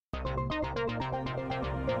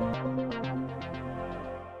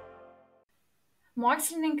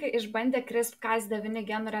Mokslininkai išbandė CRISPR-Cas9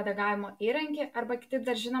 genų redagavimo įrankį, arba kitaip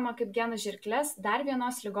dar žinoma kaip genų žirklės, dar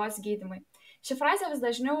vienos ligos gydymui. Ši frazė vis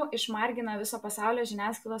dažniau išmargina viso pasaulio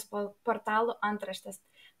žiniasklaidos portalų antraštės.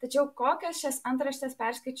 Tačiau kokios šias antraštės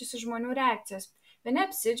perskaičiusių žmonių reakcijos? Vieni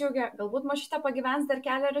apsidžiaugia, galbūt močiutė pagyvens dar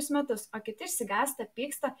kelerius metus, o kiti išsigąsta,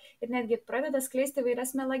 pyksta ir netgi pradeda skleisti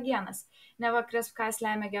įvairias melagienas. Neva CRISPR-Cas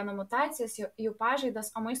lemia genų mutacijas, jų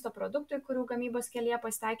pažaidas, o maisto produktai, kurių gamybos kelyje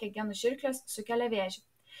pasitaikė genų žirklės, sukelia vėžį.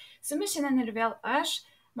 Su jumis šiandien ir vėl aš,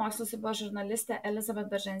 Mokslo sriubos žurnalistė Elizabet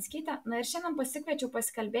Beržanskytė. Ir šiandien pasikviečiau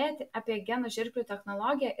pasikalbėti apie genų žirklių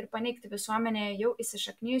technologiją ir paneigti visuomenėje jau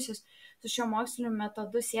įsišaknijusius su šiuo moksliniu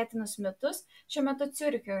metodu sietinus mitus, šiuo metu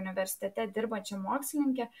Ciuricho universitete dirbančią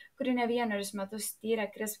mokslininkę, kuri ne vienerius metus tyrė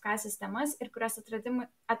CRISPR-Cas sistemas ir kurios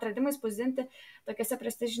atradimai spausdinti tokiuose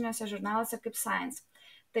prestižiniuose žurnaluose kaip Science.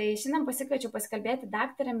 Tai šiandien pasikviečiau pasikalbėti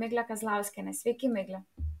daktarę Miglę Kazlauskienę. Sveiki, Miglė.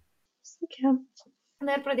 Sveiki.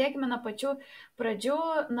 Na ir pradėkime nuo pačių pradžių,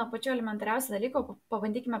 nuo pačių elementariausių dalykų,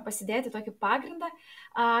 pabandykime pasidėti tokį pagrindą,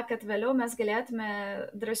 kad vėliau mes galėtume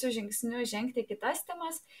drąsių žingsnių žengti kitas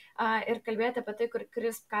temas ir kalbėti apie tai, kur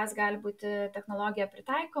CRISPR-Cas gali būti technologija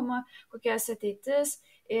pritaikoma, kokias ateitis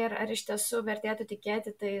ir ar iš tiesų vertėtų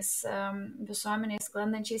tikėti tais visuomeniais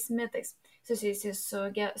sklandančiais mitais susijusiais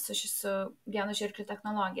su genų žirklių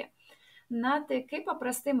technologija. Na, tai kaip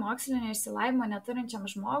paprastai mokslinio išsilavinimo neturinčiam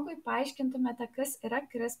žmogui paaiškintumėte, kas yra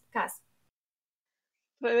CRISPR-Cas?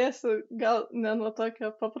 Pradėsiu gal ne nuo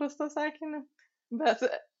tokio paprasto sakinio, bet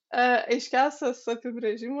aiškiausias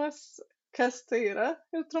apibrėžimas, kas tai yra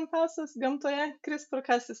ir trumpiausias gamtoje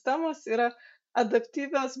CRISPR-Cas sistemos yra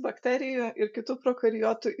adaptyvios bakterijų ir kitų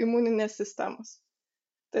prokariotų imuninės sistemos.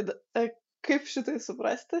 Tai kaip šitai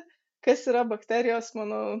suprasti, kas yra bakterijos,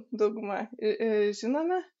 manau, dauguma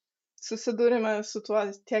žinome. Susidūrime su tuo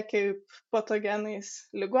tiek kaip patogenais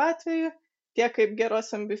ligų atveju, tiek kaip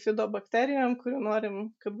gerosiam bifidobakterijom, kurių norim,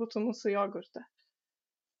 kad būtų mūsų jogurte.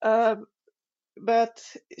 Bet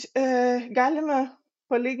galime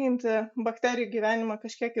palyginti bakterijų gyvenimą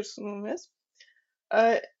kažkiek ir su mumis.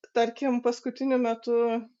 Tarkim, paskutiniu metu,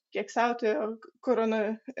 kiek siautėjo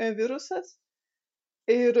koronavirusas,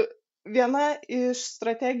 ir viena iš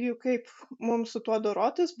strategijų, kaip mums su tuo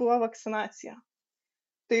dorotis, buvo vakcinacija.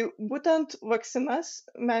 Tai būtent vakcinas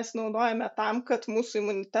mes naudojame tam, kad mūsų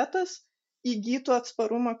imunitetas įgytų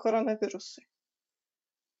atsparumą koronavirusui.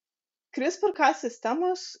 CRISPR-Cas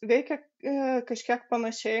sistemos veikia kažkiek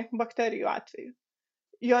panašiai bakterijų atveju.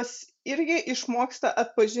 Jos irgi išmoksta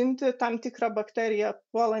atpažinti tam tikrą bakteriją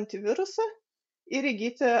puolantį virusą ir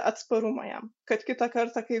įgyti atsparumą jam, kad kitą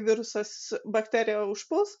kartą, kai virusas bakteriją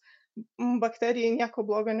užpuls, bakterijai nieko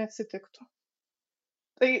blogo neatsitiktų.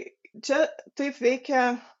 Tai čia taip veikia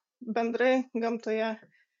bendrai gamtoje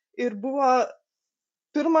ir buvo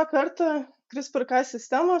pirmą kartą CRISPR-Cas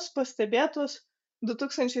sistemos pastebėtos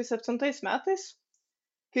 2007 metais,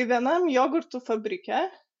 kai vienam jogurtų fabrike,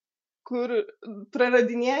 kur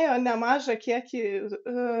praradinėjo nemažą kiekį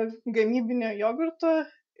gamybinio jogurto,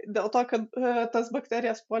 dėl to, kad tas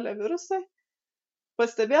bakterijas puolė virusai,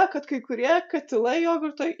 pastebėjo, kad kai kurie katilai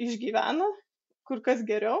jogurto išgyvena kur kas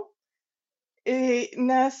geriau,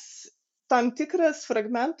 nes tam tikras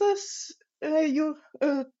fragmentas jų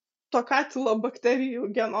to katilo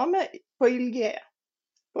bakterijų genome pailgėja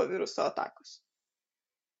po viruso atakos.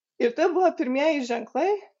 Ir tai buvo pirmieji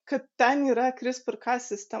ženklai, kad ten yra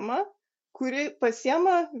CRISPR-Cas sistema, kuri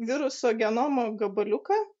pasiema viruso genomo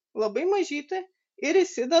gabaliuką, labai mažytį, ir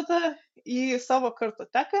įsideda į savo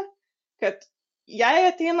kartoteką, kad jei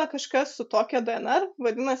ateina kažkas su tokia DNR,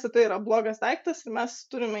 vadinasi, tai yra blogas daiktas ir mes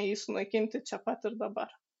turime jį sunaikinti čia pat ir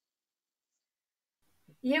dabar.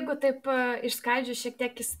 Jeigu taip išskaidžiu šiek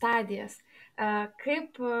tiek į stadijas,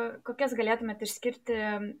 kokias galėtumėte išskirti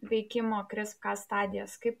veikimo CRISPR-Cas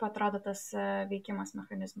stadijas? Kaip atrodo tas veikimas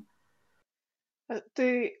mechanizmų?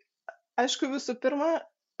 Tai, aišku, visų pirma,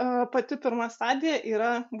 pati pirma stadija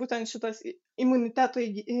yra būtent šitas imuniteto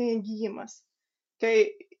įgijimas. Kai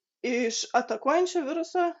iš atakuojančio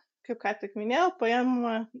viruso, kaip ką tik minėjau,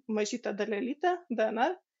 paėmama mažytę dalelytę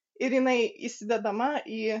DNR ir jinai įsidedama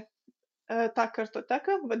į tą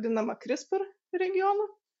kartoteką, vadinamą CRISPR regionu,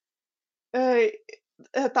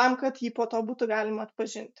 tam, kad jį po to būtų galima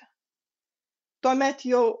atpažinti. Tuomet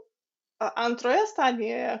jau antroje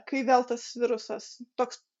stadijoje, kai vėl tas virusas,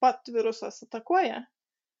 toks pat virusas atakuoja,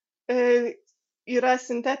 yra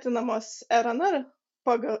sintetinamos RNR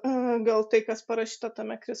pagal tai, kas parašyta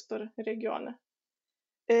tame CRISPR regione.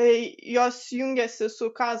 Jos jungiasi su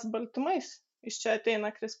Cas baltymais, iš čia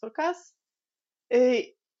ateina CRISPR-Cas,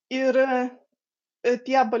 ir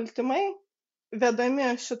tie baltymai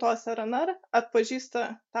vedami šitos RNR atpažįsta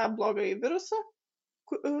tą blogąjį virusą,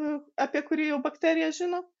 apie kurį jau bakterija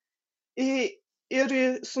žino, ir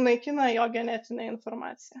sunaikina jo genetinę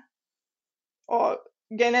informaciją. O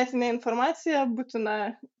genetinė informacija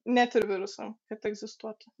būtina net ir virusam, kad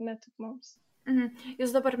egzistuotų, ne tik mums.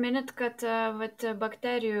 Jūs dabar minit, kad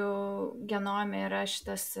bakterijų genome yra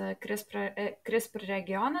šitas CRISPR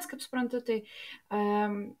regionas, kaip suprantu, tai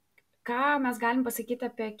ką mes galim pasakyti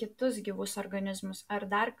apie kitus gyvus organizmus? Ar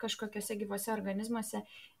dar kažkokiuose gyvuose organizmuose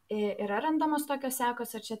yra randamos tokios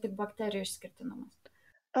sekos, ar čia tik bakterijų išskirtinumas?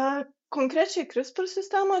 Konkrečiai CRISPR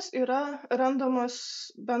sistemos yra randamos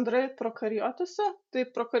bendrai prokariotuose, tai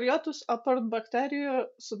prokariotus apart bakterijų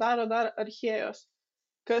sudaro dar archėjos,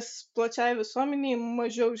 kas plačiai visuomeniai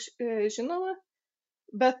mažiau žinoma,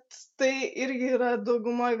 bet tai irgi yra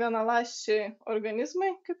daugumoje vienaląsčiai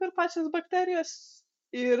organizmai, kaip ir pačios bakterijos,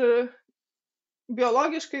 ir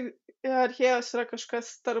biologiškai archėjos yra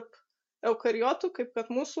kažkas tarp eukariotų, kaip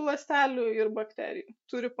kad mūsų ląstelių ir bakterijų,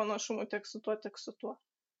 turi panašumų tiek su tuo, tiek su tuo.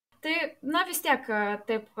 Tai, vis tiek,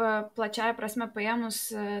 taip plačiai prasme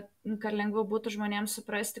paėmus, kad lengviau būtų žmonėms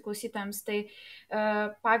suprasti, klausytojams, tai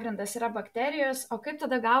pagrindas yra bakterijos, o kaip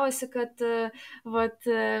tada gavosi, kad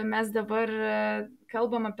mes dabar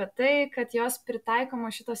kalbam apie tai, kad jos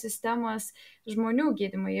pritaikomos šitos sistemos žmonių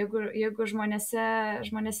gydymui, jeigu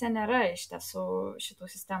žmonėse nėra iš tiesų šitų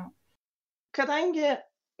sistemų? Kadangi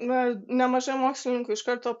nemažai mokslininkų iš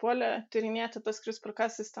karto puolė tyrinėti tas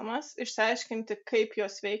CRISPR-Cas sistemas, išsiaiškinti, kaip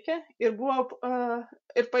jos veikia, ir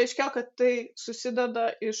paaiškėjo, kad tai susideda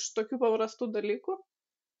iš tokių paprastų dalykų.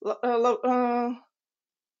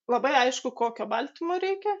 Labai aišku, kokio baltymo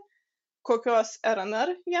reikia, kokios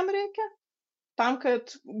RNR jam reikia, tam,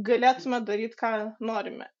 kad galėtume daryti, ką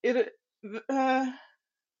norime. Ir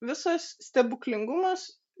visas stebuklingumas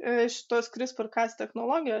šitos CRISPR-Cas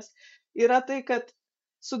technologijos yra tai, kad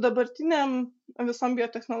su dabartiniam visom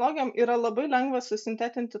biotechnologijom yra labai lengva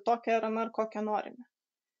susintetinti tokią RNR, kokią norime.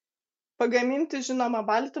 Pagaminti žinomą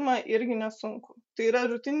baltymą irgi nesunku. Tai yra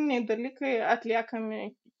rutininiai dalykai atliekami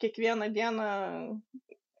kiekvieną dieną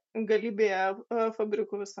galybėje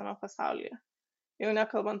fabrikų visame pasaulyje, jau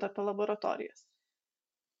nekalbant apie laboratorijas.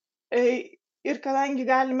 Ir kadangi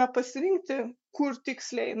galime pasirinkti, kur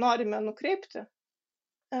tiksliai norime nukreipti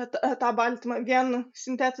tą baltymą, vien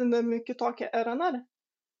sintetindami kitokią RNR,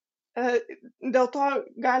 dėl to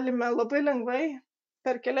galime labai lengvai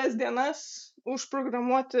per kelias dienas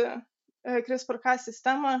užprogramuoti CRISPR-Cas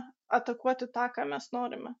sistemą, atakuoti tą, ką mes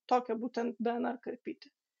norime, tokią būtent DNR karpyti.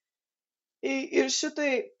 Ir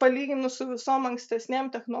šitai, palyginus su visom ankstesnėm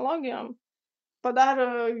technologijom,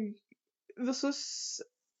 padaro visus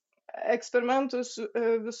eksperimentus,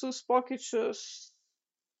 visus pokyčius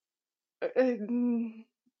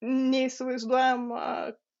neįsivaizduojamą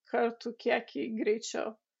kartų kiekį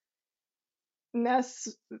greičiau. Nes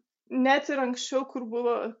net ir anksčiau, kur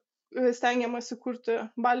buvo stengiamasi kurti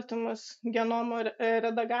baltymus genomo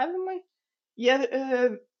redagavimai,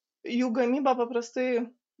 jų gamyba paprastai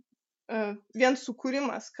vien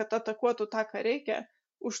sukūrimas, kad atakuotų tą, ką reikia,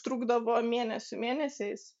 užtrukdavo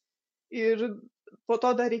mėnesiais ir po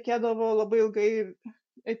to dar reikėdavo labai ilgai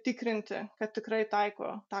tikrinti, kad tikrai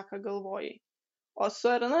taiko tą, ką galvojai. O su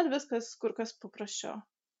RNR viskas kur kas paprasčiau.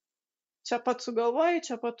 Čia pat sugalvojai,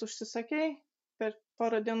 čia pat užsisakei, per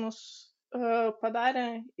porą dienų padarė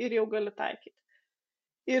ir jau gali taikyti.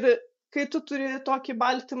 Ir kai tu turi tokį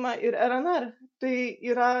baltymą ir RNR, tai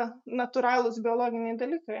yra natūralūs biologiniai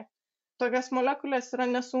dalykai. Tokias molekulės yra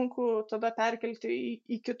nesunku tada perkelti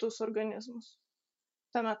į kitus organizmus,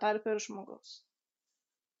 tame tarpe ir žmogaus.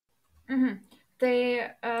 Tai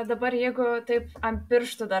dabar, jeigu taip ant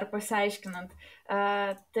pirštų dar pasiaiškinant,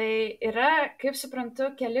 tai yra, kaip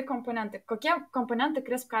suprantu, keli komponentai. Kokie komponentai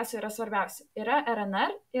CRISPR-Cas yra svarbiausi? Yra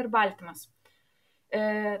RNR ir baltymas.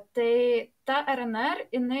 Tai ta RNR,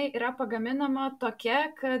 jinai yra pagaminama tokia,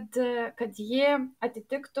 kad ji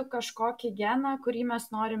atitiktų kažkokį geną, kurį mes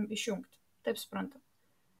norim išjungti. Taip suprantu.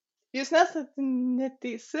 Jūs nesate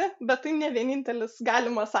neteisi, bet tai ne vienintelis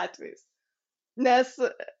galimas atvejis. Nes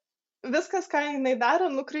viskas, ką jinai daro,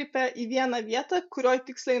 nukreipia į vieną vietą, kurioje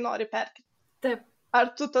tiksliai nori perkelti. Taip. Ar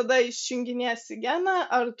tu tada išjunginėsi geną,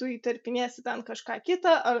 ar tu įterpinėsi ten kažką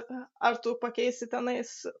kitą, ar tu pakeisi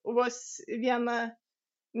tenais vos vieną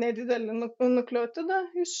nedidelį nukleotidą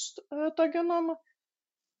iš to genomo.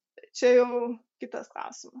 Čia jau kitas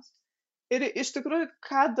klausimas. Ir iš tikrųjų,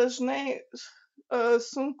 ką dažnai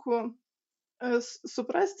sunku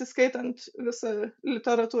suprasti, skaitant visą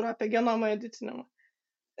literatūrą apie genomo editinimą,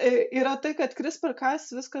 yra tai, kad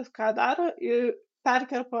CRISPR-Cas viskas, ką daro,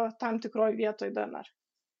 perkerpa tam tikroje vietoje DNR.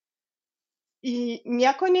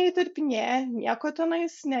 nieko neįtarpinėja, nieko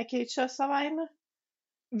tenais nekeičia savaime.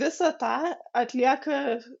 Visą tą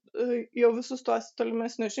atlieka jau visus tuos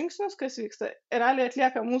tolimesnius žingsnius, kas vyksta, realiai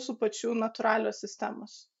atlieka mūsų pačių natūralios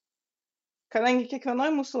sistemos. Kadangi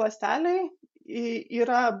kiekvienoje mūsų ląstelėje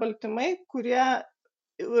yra baltymai, kurie,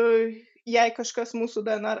 jei kažkas mūsų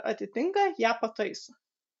DNR atitinka, ją pataiso.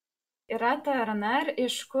 Yra ta RNR,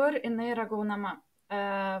 iš kur jinai yra gaunama?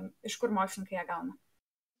 Iš kur mokslininkai ją gauna?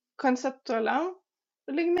 Konceptualiam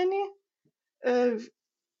lygmenį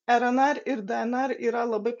RNR ir DNR yra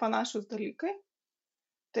labai panašus dalykai.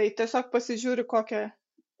 Tai tiesiog pasižiūri, kokią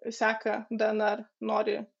seką DNR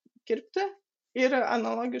nori kirpti ir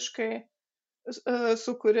analogiškai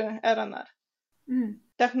sukuri RNR.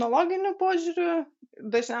 Technologiniu požiūriu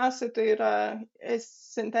dažniausiai tai yra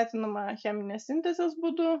sintetinama cheminės sintezės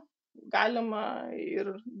būdu, galima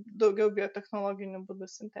ir daugiau biotechnologinių būdų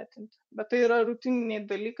sintetinti. Bet tai yra rutininiai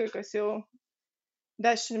dalykai, kas jau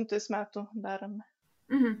 10 metų darome.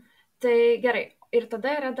 Tai gerai. Ir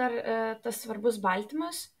tada yra dar tas svarbus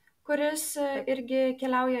baltymas, kuris irgi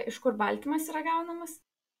keliauja. Iš kur baltymas yra gaunamas?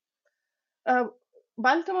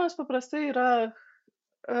 Baltymas paprastai yra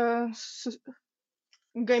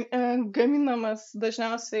gaminamas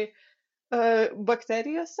dažniausiai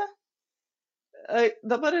bakterijose.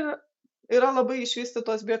 Dabar yra labai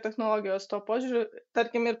išvystytos biotechnologijos to požiūriu.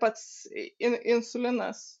 Tarkim, ir pats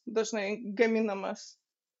insulinas dažnai gaminamas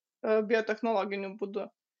biotechnologiniu būdu.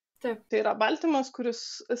 Taip. Tai yra baltymas,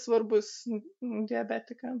 kuris svarbus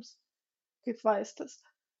diabetikams kaip vaistas.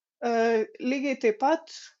 Lygiai taip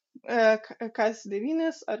pat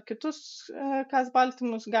Cas9 ar kitus Cas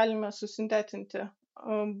baltymus galime susintetinti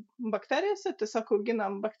bakterijose, tiesiog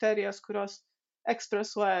auginam bakterijas, kurios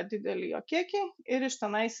ekspresuoja didelį jo kiekį ir iš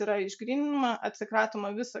tenais yra išgryninama, atsikratoma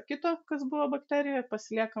viso kito, kas buvo bakterijoje,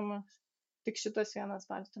 pasiliekama tik šitas vienas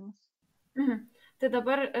baltymas. Tai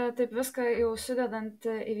dabar taip viską jau sudedant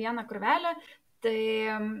į vieną krūvelę, tai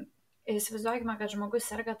įsivaizduokime, kad žmogus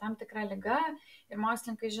serga tam tikrą ligą ir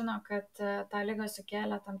mokslininkai žino, kad tą ligą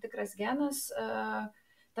sukėlė tam tikras genas,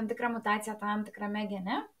 tam tikra mutacija tam tikrame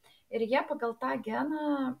gene ir jie pagal tą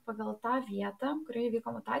geną, pagal tą vietą, kurioje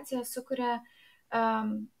vyko mutacija, sukuria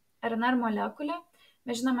RNR molekulę.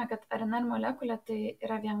 Mes žinome, kad RNR molekulė tai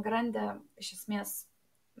yra viengrandė iš esmės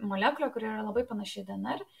molekulė, kuri yra labai panaši į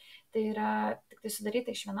DNR. Tai yra tik tai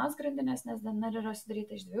sudaryta iš vienos grandinės, nes DNR yra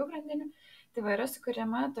sudaryta iš 2 grandinių. Tai yra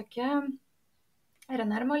sukuriama tokia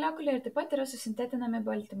RNR molekulė ir taip pat yra susintetinami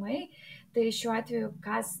baltymai. Tai šiuo atveju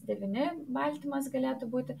Cas9 baltymas galėtų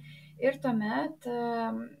būti. Ir tuomet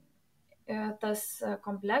tas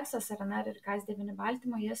kompleksas RNR ir Cas9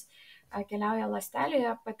 baltymo, jis keliauja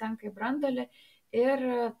ląstelėje, patenka į branduolį ir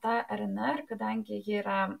ta RNR, kadangi ji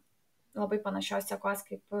yra labai panašios sekos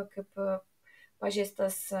kaip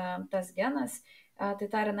pažeistas tas genas, tai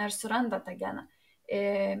ta RNR suranda tą geną.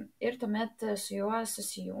 Ir tuomet su juo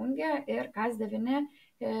susijungia ir Cas9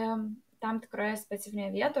 tam tikroje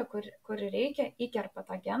specifinėje vietoje, kur reikia, įkerpa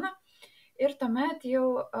tą geną. Ir tuomet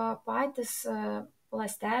jau patys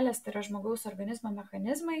ląstelės, tai yra žmogaus organizmo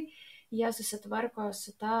mechanizmai, jie susitvarko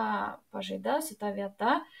su ta pažaida, su ta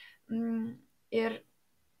vieta ir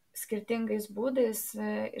skirtingais būdais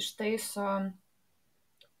ištaiso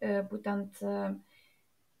būtent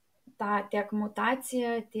tą tiek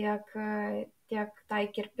mutaciją, tiek tą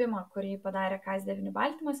įkirpimą, kurį padarė Cas9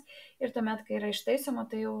 baltymas. Ir tuomet, kai yra ištaisoma,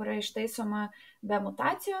 tai jau yra ištaisoma be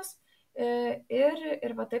mutacijos.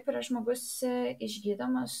 Ir va taip yra žmogus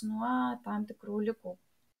išgydomas nuo tam tikrų ligų.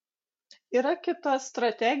 Yra kita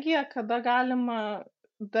strategija, kada galima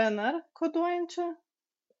DNR koduojančią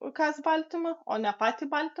Cas baltymą, o ne patį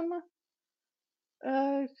baltymą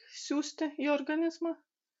siūsti į organizmą.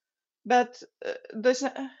 Bet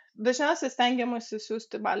dažniausiai stengiamasi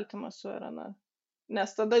siūsti baltymą su RNR,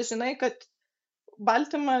 nes tada žinai, kad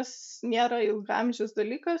baltymas nėra ilgamžis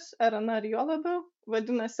dalykas, RNR jo labiau,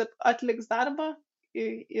 vadinasi, atliks darbą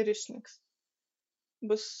ir išnyks.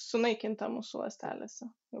 Bus sunaikinta mūsų ląstelėse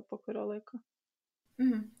jau po kurio laiko.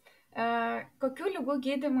 Kokių ligų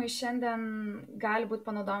gydymui šiandien gali būti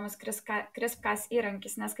panaudojamas CRISPR-Cas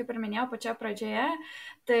įrankis? Nes kaip ir minėjau pačioje pradžioje,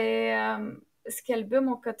 tai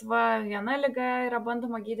skelbimų, kad viena liga yra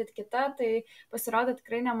bandoma gydyti kita, tai pasirodo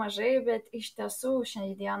tikrai nemažai, bet iš tiesų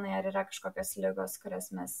šiandienai ar yra kažkokios ligos,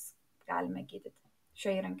 kurias mes galime gydyti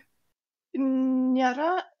šiuo įrankiu?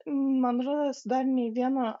 Nėra, man rodos, dar nei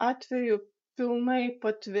vieno atveju pilnai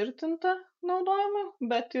patvirtinta naudojama,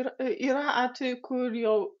 bet yra atveju, kur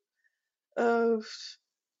jau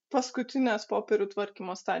paskutinės popierių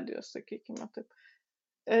tvarkymo stadijos, sakykime taip.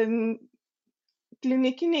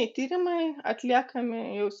 Klinikiniai tyrimai atliekami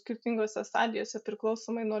jau skirtingose stadijose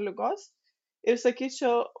priklausomai nuo ligos Ir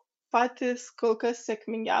sakyčiau, patys kol kas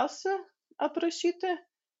sėkmingiausi aprašyti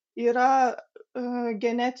yra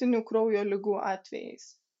genetinių kraujo ligų atvejais.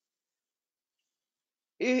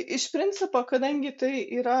 Iš principo, kadangi tai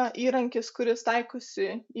yra įrankis, kuris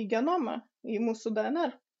taikosi į genomą, į mūsų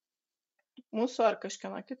DNR, mūsų ar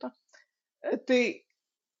kažkieno kito, tai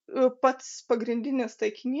pats pagrindinis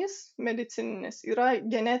taikinys medicininis yra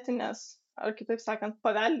genetinės, ar kitaip sakant,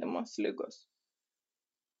 paveldimos ligos.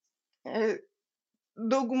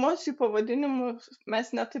 Daugumos jų pavadinimų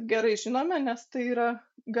mes netaip gerai žinome, nes tai yra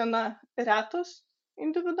gana retos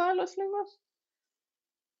individualios ligos.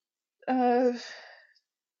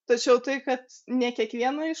 Tačiau tai, kad ne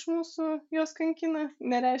kiekvieno iš mūsų jos kankina,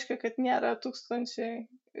 nereiškia, kad nėra tūkstančiai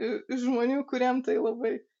žmonių, kuriem tai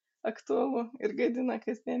labai aktualu ir gadina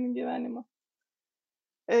kasdienį gyvenimą.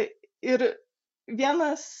 Ir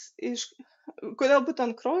vienas iš, kodėl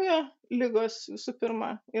būtent kraujo ligos visų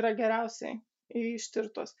pirma yra geriausiai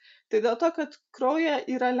ištirtos, tai dėl to, kad kraują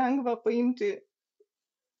yra lengva paimti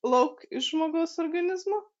lauk iš žmogaus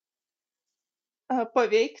organizmo,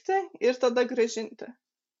 paveikti ir tada grąžinti.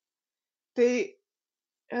 Tai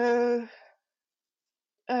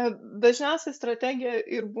dažniausiai strategija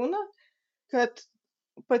ir būna, kad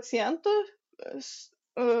pacientas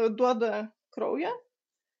duoda kraują,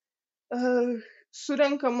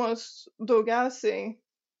 surenkamos daugiausiai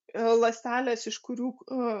ląstelės, iš kurių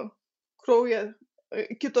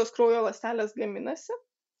kitos kraujo ląstelės gaminasi.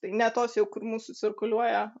 Tai ne tos jau, kur mūsų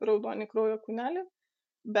cirkuliuoja raudoni kraujo kūneliai,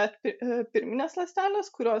 bet pirminės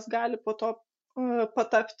ląstelės, kurios gali po to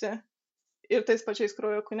patapti ir tais pačiais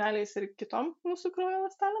kraujo kūneliais ir kitom mūsų kraujo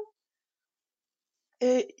ląstelėm.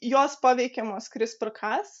 Jos paveikiamos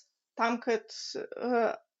CRISPR-Cas tam, kad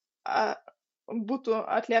būtų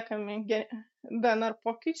atliekami DNR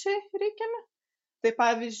pokyčiai reikiami. Tai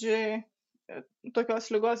pavyzdžiui,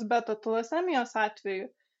 tokios ligos beta talasemijos atveju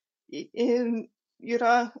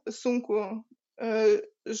yra sunku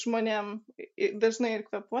žmonėm dažnai ir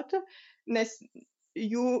kvėpuoti, nes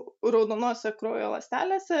jų raudonose kraujo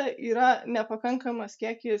ląstelėse yra nepakankamas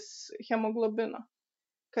kiekis hemoglobino,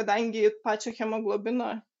 kadangi pačio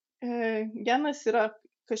hemoglobino genas yra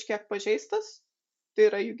kažkiek pažeistas, tai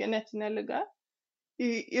yra jų genetinė liga,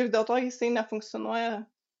 ir dėl to jisai nefunkcionuoja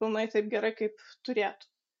pilnai taip gerai, kaip turėtų.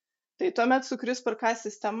 Tai tuomet su CRISPR-Cas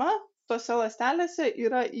sistema tose ląstelėse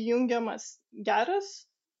yra įjungiamas geras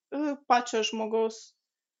pačio žmogaus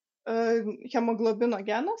hemoglobino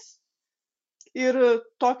genas, ir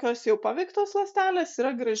tokios jau paveiktos ląstelės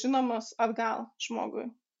yra grąžinamos atgal žmogui,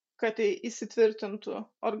 kad tai įsitvirtintų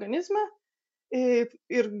organizme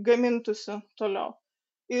ir gamintųsi toliau.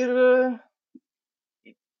 Ir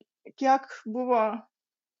kiek buvo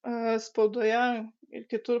spaudoje ir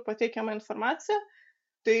kitur pateikiama informacija,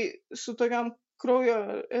 tai su tokiam kraujo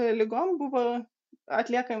ligom buvo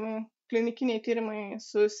atliekami klinikiniai tyrimai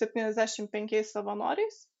su 75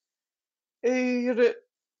 savanoriais. Ir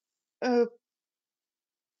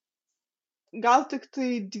gal tik tai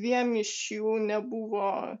 2 iš jų nebuvo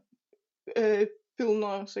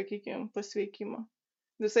pilno, sakykime, pasveikimo.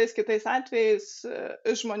 Visais kitais atvejais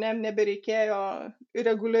žmonėm nebereikėjo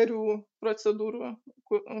reguliarių procedūrų,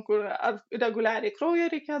 kur ar reguliariai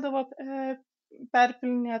kraują reikėdavo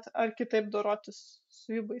perpilinėti, ar kitaip dorotis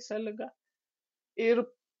su jų baisia liga. Ir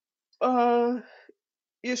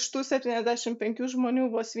iš tų 75 žmonių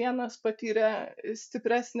vos vienas patyrė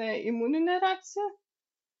stipresnę imuninę reakciją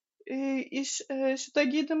iš šitą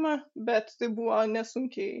gydymą, bet tai buvo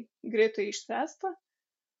nesunkiai greitai išspręsta,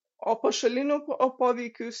 o pašalinių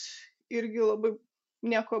poveikius irgi labai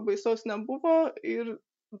nieko baisaus nebuvo, ir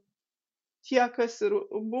tie, kas ir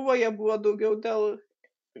buvo, jie buvo daugiau dėl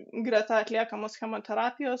greta atliekamos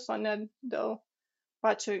chemoterapijos, o ne dėl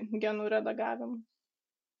pačio genų redagavimo.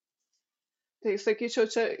 Tai sakyčiau,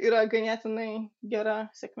 čia yra ganėtinai gera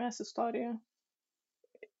sėkmės istorija.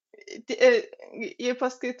 Jei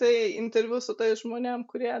paskaitai interviu su tai žmonėm,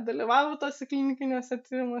 kurie dalyvavo tose klinikiniuose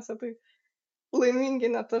tyrimuose, tai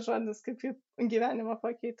laimingi net tas žodis, kaip jų gyvenimą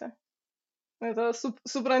pakeitė. Tai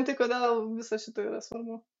supranti, kodėl visą šitą yra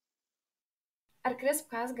svarbu. Ar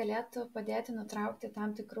CRISPR-Cas galėtų padėti nutraukti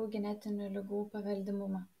tam tikrų genetinių ligų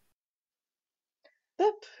paveldimumą?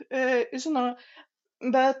 Taip, žinoma,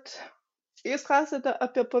 bet jūs klausėte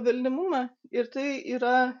apie paveldimumą ir tai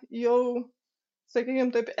yra jau, sakykime,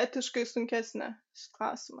 taip etiškai sunkesnis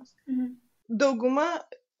klausimas. Dauguma,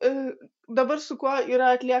 dabar su kuo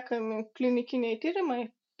yra atliekami klinikiniai tyrimai,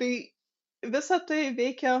 tai visa tai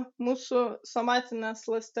veikia mūsų somatinės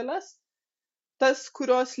ląsteles, tas,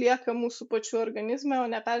 kurios lieka mūsų pačių organizme, o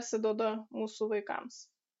nepersiduoda mūsų vaikams.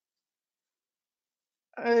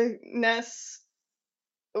 Nes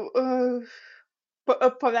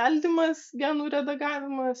paveldimas genų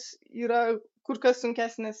redagavimas yra kur kas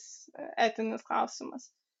sunkesnis etinis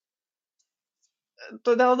klausimas.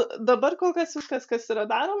 Todėl dabar kol kas viskas, kas yra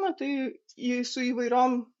daroma, tai su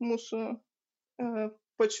įvairiom mūsų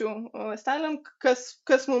pačių ląstelėm,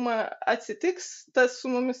 kas mums atsitiks, tas su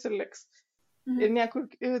mumis ir liks. Ir niekur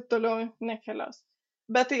toliau nekeliaus.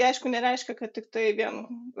 Bet tai aišku nereiškia, kad tik tai vien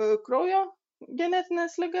kraujo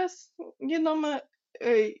genetinės ligas gydoma,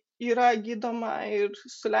 yra gydoma ir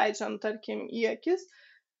suleidžiant, tarkim, į akis,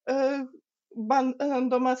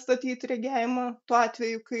 bandoma atstatyti regėjimą tuo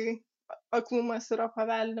atveju, kai aklumas yra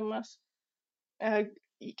paveldimas.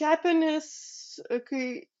 Į kepenis, kai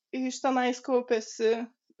iš tenais kaupiasi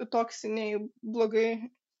toksiniai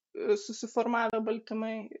blogai susiformavę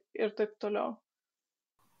baltymai ir taip toliau.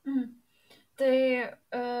 Tai,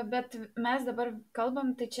 bet mes dabar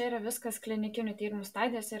kalbam, tai čia yra viskas klinikinių tyrimų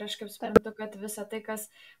stadijose ir aš kaip suprantu, kad visa tai, kas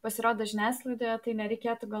pasirodo žiniasklaidoje, tai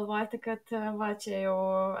nereikėtų galvoti, kad va, čia jau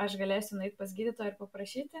aš galėsiu nueiti pas gydytoją ir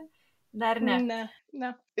paprašyti. Dar ne.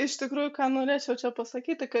 Ne. Iš tikrųjų, ką norėčiau čia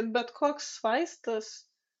pasakyti, kad bet koks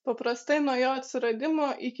vaistas paprastai nuo jo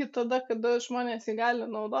atsiradimo iki tada, kada žmonės jį gali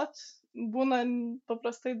naudoti, būna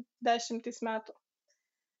paprastai 10 metų.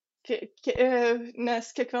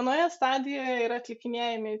 Nes kiekvienoje stadijoje yra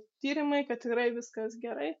atlikinėjami tyrimai, kad tikrai viskas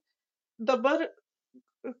gerai. Dabar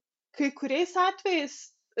kai kuriais atvejais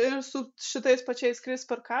ir su šitais pačiais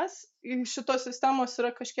CRISPR-Cas šitos sistemos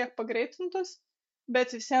yra kažkiek pagreitintos,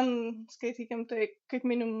 bet visiems, skaitykim, tai kaip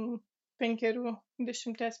minimum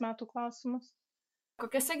 5-10 metų klausimas.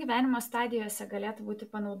 Kokiose gyvenimo stadijose galėtų būti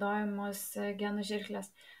panaudojamos genų žirklės?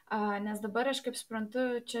 Nes dabar, aš kaip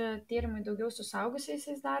suprantu, čia tyrimai daugiau su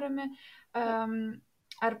suaugusiaisiais daromi.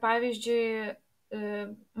 Ar pavyzdžiui,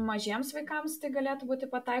 mažiems vaikams tai galėtų būti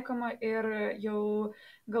pataikoma ir jau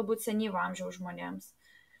galbūt senyvo amžiaus žmonėms?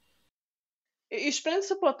 Iš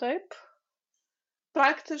principo taip.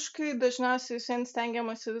 Praktiškai dažniausiai visiems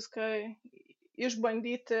stengiamasi viską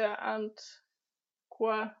išbandyti ant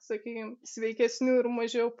kuo, sakykime, sveikesnių ir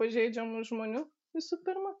mažiau pažeidžiamų žmonių visų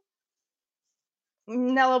pirma.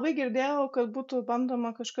 Nelabai girdėjau, kad būtų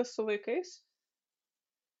bandoma kažkas su vaikais,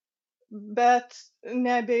 bet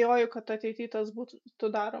neabejoju, kad ateityje tas būtų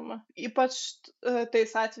daroma. Ypač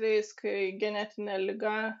tais atvejais, kai genetinė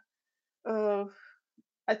liga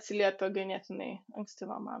atsiliepia ganėtinai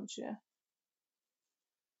ankstyvam amžiuje.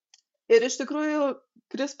 Ir iš tikrųjų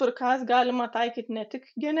CRISPR-Cas galima taikyti ne tik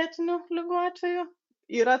genetinių ligų atveju,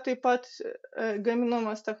 yra taip pat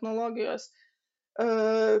gaminamos technologijos,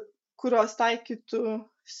 kurios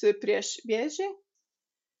taikytųsi prieš vėžį,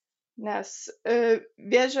 nes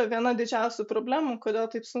vėžio viena didžiausių problemų,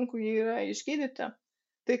 kodėl taip sunku jį yra išgydyti,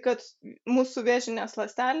 tai kad mūsų vėžinės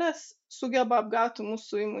ląstelės sugeba apgauti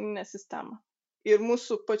mūsų imuninę sistemą ir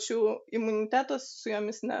mūsų pačių imunitetas su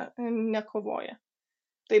jomis nekovoja.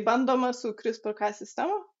 Tai bandoma su CRISPR-Cas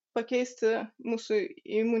sistema pakeisti mūsų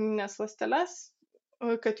imuninės ląsteles,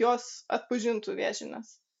 kad jos atpažintų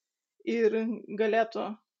vėžines ir galėtų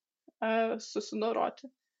susidoroti.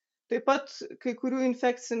 Taip pat kai kurių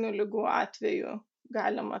infekcinių ligų atveju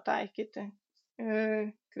galima taikyti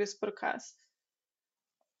CRISPR-Cas.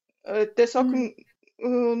 Tiesiog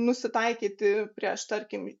nusitaikyti prieš,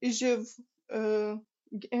 tarkim, živ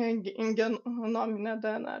genominę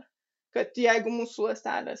DNR, kad jeigu mūsų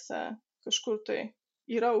ląstelėse kažkur tai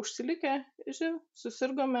yra užsilikę živ,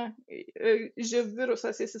 susirgome, živ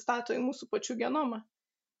virusas įsistato į mūsų pačių genomą,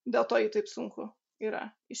 dėl to jį taip sunku yra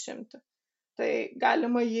išimti. Tai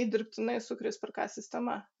galima jį dirbtinai su CRISPR-Cas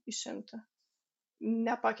sistema išimti,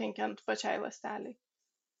 nepakenkiant pačiai ląsteliai.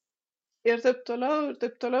 Ir taip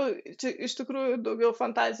toliau. Čia iš tikrųjų daugiau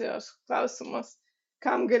fantazijos klausimas,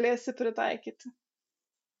 kam galėsi pritaikyti.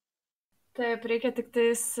 Taip, reikia tik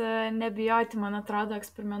tais nebijoti, man atrodo,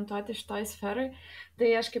 eksperimentuoti šitoj sferai. Tai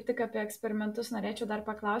aš kaip tik apie eksperimentus norėčiau dar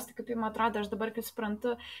paklausti, kaip jums atrodo, aš dabar kaip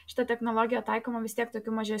suprantu, šitą technologiją taikoma vis tiek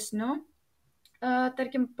tokių mažesnių,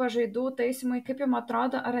 tarkim, pažaidų taisymui. Kaip jums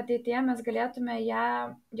atrodo, ar ateityje mes galėtume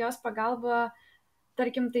jos pagalba,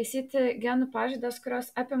 tarkim, taisyti genų pažaidas,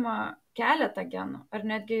 kurios apima keletą genų, ar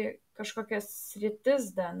netgi kažkokias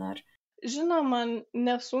sritis DNR? Žinoma,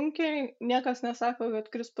 nesunkiai, niekas nesako, kad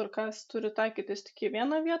CRISPR-Cas turi taikytis tik į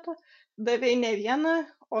vieną vietą, davei ne vieną,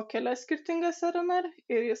 o kelias skirtingas RNR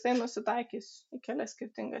ir jisai nusitaikys į kelias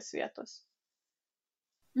skirtingas vietas.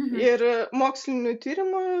 Ir mokslinių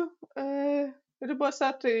tyrimų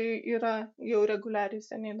ribose tai yra jau reguliariai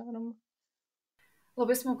seniai daroma.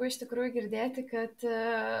 Labai smagu iš tikrųjų girdėti, kad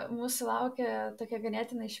mūsų laukia tokia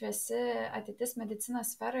ganėtinai šviesi ateitis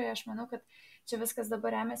medicinos sferoje. Aš manau, kad čia viskas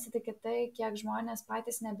dabar remiasi tik į tai, kiek žmonės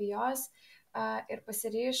patys nebijos ir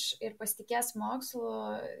pasiryš ir pasitikės mokslu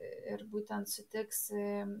ir būtent sutiks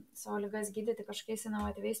savo ligas gydyti kažkokiais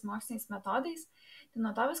inovatyviais moksliniais metodais. Tai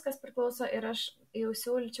nuo to viskas priklauso ir aš jau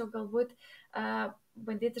siūlyčiau galbūt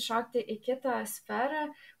bandyti šokti į kitą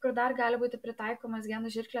sferą, kur dar gali būti pritaikomas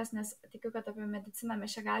genų žirklės, nes tikiu, kad apie mediciną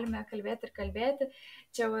mes čia galime kalbėti ir kalbėti.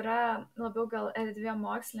 Čia jau yra labiau gal erdvė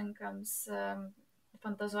mokslininkams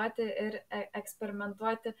fantazuoti ir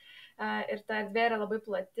eksperimentuoti. Ir ta erdvė yra labai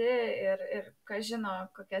plati ir kas žino,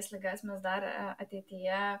 kokias ligas mes dar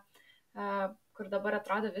ateityje, kur dabar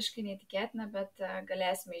atrodo visiškai neįtikėtina, bet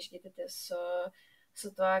galėsime išgydyti su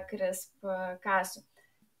tuo CRISPR-Cas.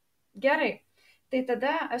 Gerai. Tai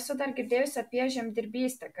tada esu dar girdėjusi apie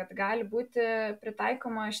žemdirbystę, kad gali būti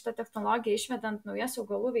pritaikoma šitą technologiją išvedant naujas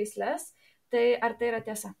augalų veislės. Tai ar tai yra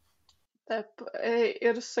tiesa? Taip,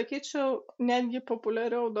 ir sakyčiau, netgi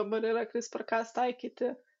populiariau dabar yra CRISPR-Cas taikyti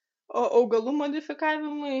augalų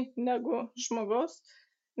modifikavimui negu žmogaus,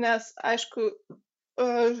 nes, aišku,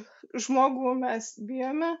 žmogų mes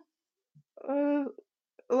bijome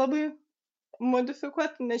labai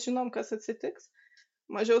modifikuoti, nežinom, kas atsitiks,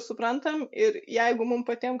 mažiau suprantam ir jeigu mums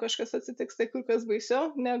patiems kažkas atsitiks, tai kur kas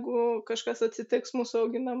baisiau, negu kažkas atsitiks mūsų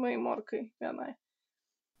auginamai morkai vienai.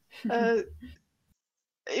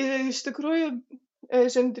 Iš tikrųjų,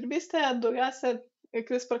 žemdirbystėje daugiausia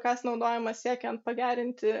CRISPR-Cas naudojamas siekiant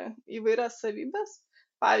pagerinti įvairias savybės.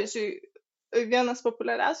 Pavyzdžiui, vienas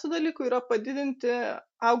populiariausių dalykų yra padidinti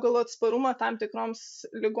augalo atsparumą tam tikroms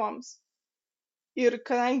ligoms. Ir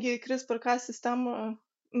kadangi CRISPR-Cas sistemų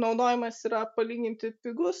naudojimas yra palyginti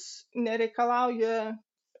pigus, nereikalauja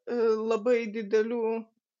labai didelių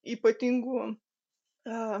ypatingos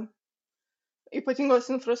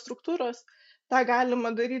infrastruktūros, tą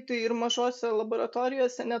galima daryti ir mažose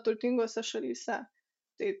laboratorijose neturtingose šalyse.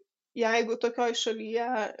 Tai jeigu tokioj šalyje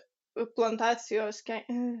plantacijos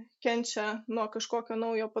kenčia nuo kažkokio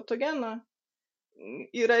naujo patogeno,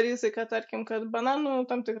 yra rizika, tarkim, kad bananų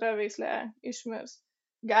tam tikra veislė išmirs.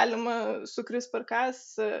 Galima su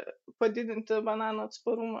CRISPR-Cas padidinti banano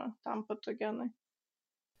atsparumą tam patogenui,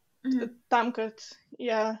 tam, kad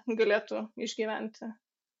jie galėtų išgyventi.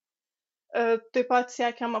 Taip pat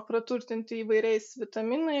siekiama praturtinti įvairiais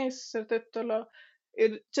vitaminais ir taip toliau.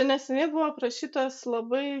 Ir čia neseniai buvo aprašytas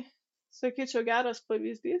labai, sakyčiau, geras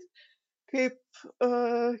pavyzdys, kaip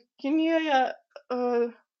Kinijoje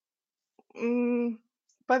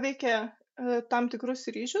paveikė tam tikrus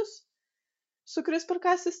ryžius su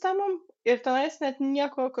CRISPR-Cas sistemom ir tenais net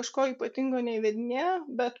nieko kažko ypatingo neįvedinėjo,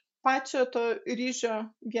 bet pačio to ryžio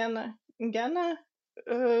geną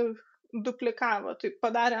duplikavo, tai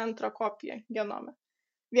padarė antrą kopiją genome.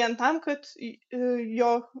 Vien tam, kad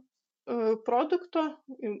jo produkto,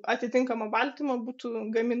 atitinkamo baltymo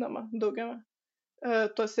būtų gaminama daugiau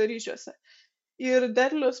tuose ryžiuose. Ir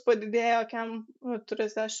derlius padidėjo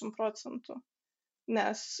 40%,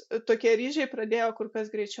 nes tokie ryžiai pradėjo kur kas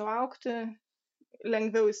greičiau augti,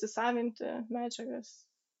 lengviau įsisavinti medžiagas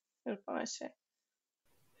ir panašiai.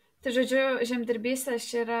 Tai žodžiu, žemdirbystės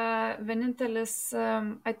čia yra vienintelis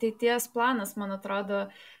ateities planas, man atrodo,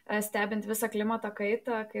 stebint visą klimato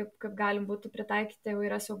kaitą, kaip galim būtų pritaikyti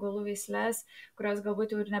įvairias augalų veislės, kurios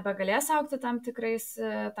galbūt jau ir nebegalės augti tam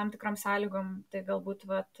tikrom sąlygom, tai galbūt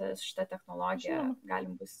šitą technologiją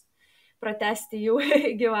galim bus pratesti jų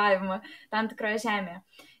gyvavimą tam tikroje žemėje.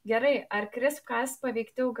 Gerai, ar CRISPR-Cas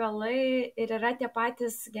paveikti augalai ir yra tie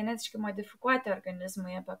patys genetiškai modifikuoti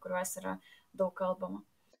organizmai, apie kuriuos yra daug kalbama?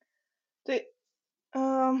 Tai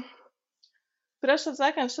prieš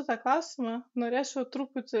atsakant šitą klausimą, norėčiau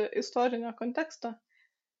truputį istorinio konteksto,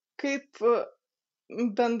 kaip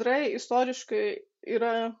bendrai istoriškai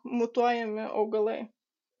yra mutuojami augalai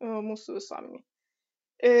mūsų visuomeniai.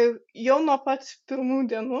 Jau nuo pat pirmų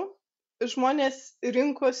dienų žmonės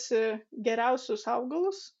rinkosi geriausius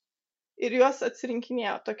augalus ir juos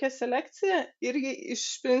atsirinkinėjo. Tokia selekcija irgi iš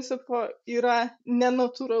principo yra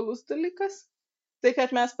nenatūralus dalykas. Tai,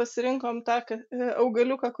 kad mes pasirinkom tą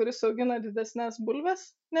augaliuką, kuris augina didesnės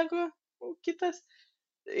bulves negu kitas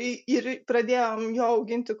ir pradėjom jo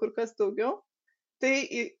auginti kur kas daugiau, tai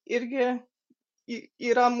irgi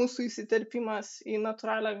yra mūsų įsiterpimas į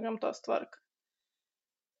natūralią gamtos tvarką.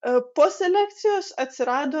 Po selekcijos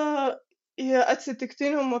atsirado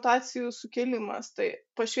atsitiktinių mutacijų sukėlimas, tai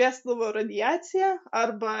pašviesdavo radiacija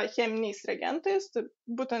arba cheminiais reagentais, tai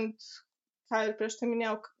būtent, ką ir prieš tai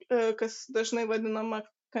minėjau, kas dažnai vadinama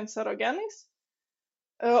kancerogenais,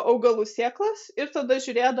 augalų sėklas ir tada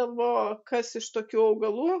žiūrėdavo, kas iš tokių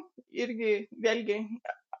augalų irgi vėlgi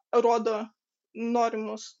rodo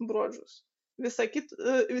norimus bruožus.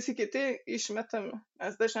 Visi kiti išmetami,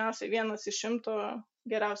 nes dažniausiai 1 iš 100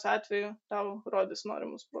 geriausiu atveju tau rodys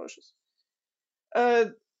norimus bruožus.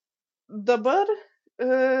 Dabar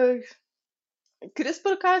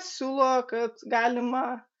CRISPR-Cas siūlo, kad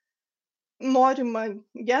galima norimą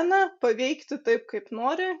geną paveikti taip, kaip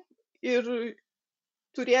nori ir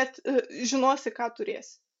žinosi, ką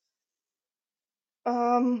turėsi.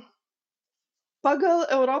 Pagal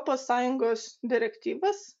ES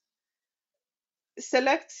direktyvas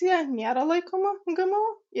selekcija nėra laikoma GMO,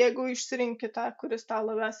 jeigu išsirinki tą, kuris tau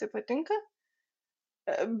labiausiai patinka.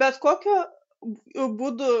 Bet kokio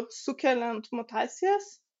būdu sukeliant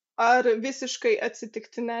mutacijas, ar visiškai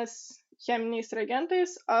atsitiktinės cheminiais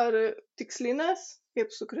reagentais, ar tikslinės,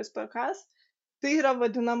 kaip su CRISPR-Cas, tai yra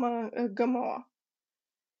vadinama GMO.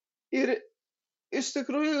 Ir iš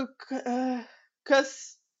tikrųjų, kas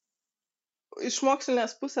iš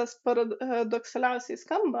mokslinės pusės paradoksaliausiai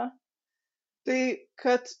skamba, tai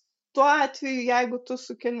kad tuo atveju, jeigu tu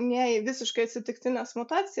sukelinėjai visiškai atsitiktinės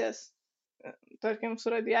mutacijas, tarkim, su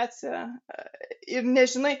radiacija, ir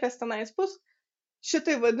nežinai, kas tenais bus,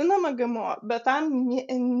 šitai vadinama GMO, bet tam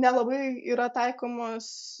nelabai yra taikomos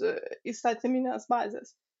įstatyminės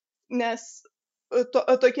bazės, nes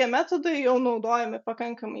tokie metodai jau naudojami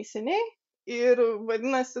pakankamai seniai ir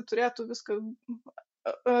vadinasi, turėtų viskas,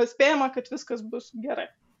 spėjama, kad viskas bus gerai.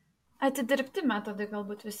 Atidirbti metodai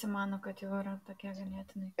galbūt visi mano, kad jau yra tokie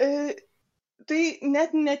ganėtinai. Tai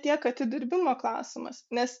net ne tiek atidirbimo klausimas,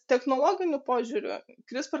 nes technologiniu požiūriu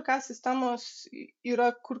CRISPR-Cas sistemos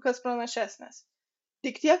yra kur kas pranašesnės.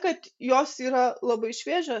 Tik tiek, kad jos yra labai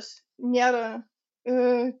šviežios, nėra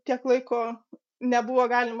tiek laiko nebuvo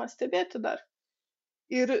galima stebėti dar.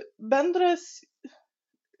 Ir bendras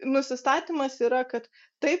nusistatymas yra, kad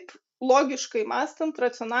taip logiškai mąstant,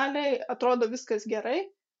 racionaliai atrodo viskas gerai,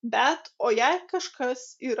 bet o jei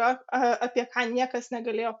kažkas yra, apie ką niekas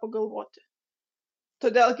negalėjo pagalvoti.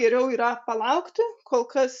 Todėl geriau yra palaukti, kol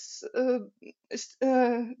kas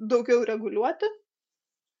daugiau reguliuoti,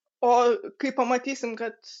 o kai pamatysim,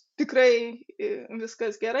 kad tikrai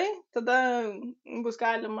viskas gerai, tada bus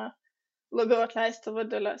galima labiau atleisti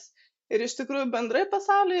vadeles. Ir iš tikrųjų bendrai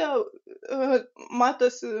pasaulyje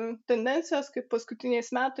matosi tendencijos, kaip paskutiniais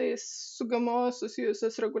metais su GMO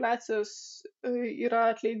susijusios reguliacijos yra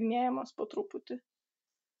atleidinėjamos po truputį.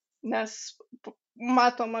 Nes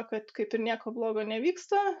matoma, kad kaip ir nieko blogo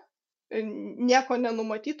nevyksta, nieko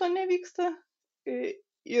nenumatyto nevyksta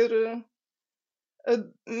ir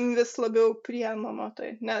vis labiau priėmama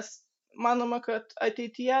tai. Nes manoma, kad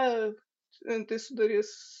ateityje tai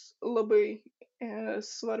sudarys labai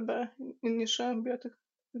svarbę nišą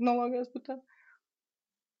biotechnologijos būtent.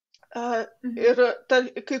 Ir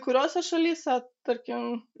kai kuriuose šalyse,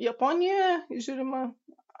 tarkim, Japonijoje žiūrima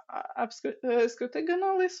apskritai gana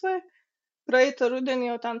laisvai. Praeitą rudenį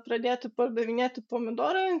jau ten pradėti pardavinėti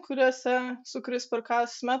pomidorai, kuriuose su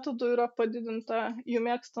CRISPR-Cas metodu yra padidinta jų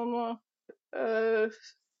mėgstamo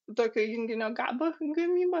tokio junginio GABA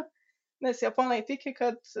gamyba. Nes japonai tiki,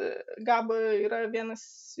 kad GABA yra vienas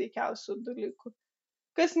sveikiausių dalykų.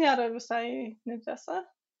 Kas nėra visai netiesa,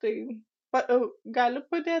 tai gali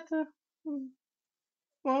padėti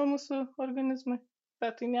mūsų organizmui,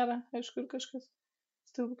 bet tai nėra, aišku, ir kažkas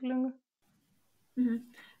stebuklingo.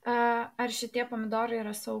 Ar šitie pomidorai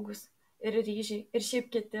yra saugus? Ir ryžiai, ir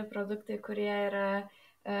šiaip kiti produktai,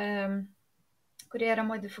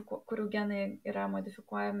 kurių genai yra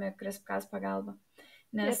modifikuojami CRISPR-Cas pagalba?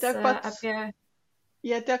 Nes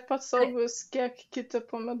jie tiek pat saugus, kiek kiti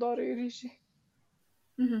pomidorai ir ryžiai.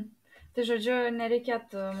 Tai žodžiu,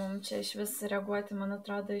 nereikėtų mums čia iš vis reaguoti, man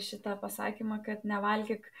atrodo, į šitą pasakymą, kad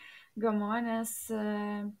nevalgyk GMO, nes,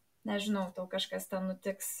 nežinau, tau kažkas ten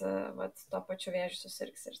nutiks, tuo pačiu vėžiu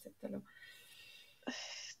susirgs ir taip toliau.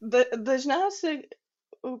 Dažniausiai,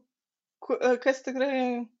 kas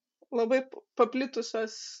tikrai labai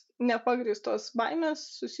paplitusios nepagrįstos baimės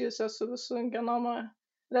susijusios su visų genomo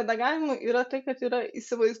redagavimu, yra tai, kad yra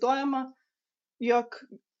įsivaizduojama, jog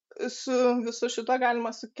su visu šito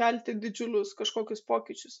galima sukelti didžiulius kažkokius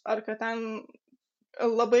pokyčius, ar kad ten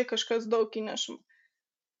labai kažkas daug įnešama.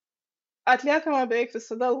 Atliekama beveik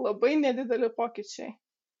visada labai nedideli pokyčiai.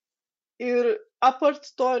 Ir apart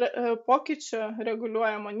to pokyčio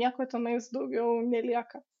reguliuojamo, nieko tenais daugiau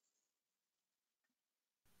nelieka.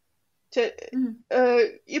 Čia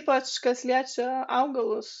ypač kas liečia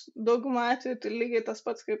augalus, daugumą atveju tai lygiai tas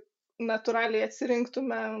pats, kaip natūraliai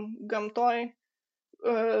atsirinktume gamtoj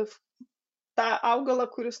tą augalą,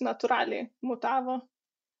 kuris natūraliai mutavo,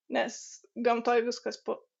 nes gamtoj viskas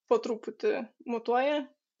po truputį mutuoja,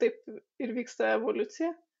 taip ir vyksta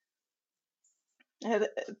evoliucija. Ir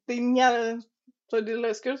tai nėra to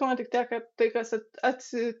didelio skirtumo, tik tiek, kad tai, kas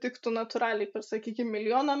atsitiktų natūraliai per, sakykime,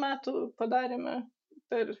 milijoną metų, padarėme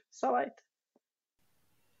per savaitę.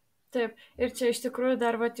 Taip, ir čia iš tikrųjų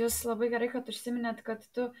dar, vat, jūs labai gerai, kad užsiminėt, kad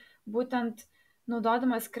tu būtent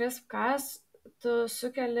naudodamas CRISPR-Cas, tu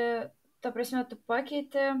sukeli, ta prasme, tu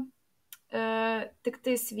pakeiti tik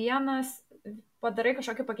tais vienas, padarai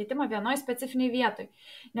kažkokį pakeitimą vienoj specifiniai vietoj.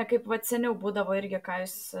 Ne kaip vat seniau būdavo irgi, ką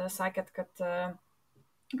jūs sakėt,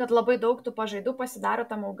 kad labai daug tų pažaidų pasidaro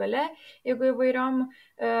tam augale, jeigu įvairiom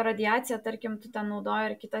radiacija, tarkim, tu ten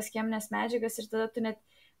naudoji ir kitas cheminės medžiagas ir tada tu net,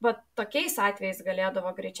 va tokiais atvejais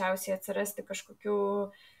galėdavo greičiausiai atsirasti kažkokių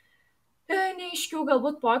neaiškių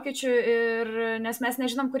galbūt pokyčių, nes mes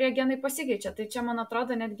nežinom, kurie genai pasikeičia. Tai čia, man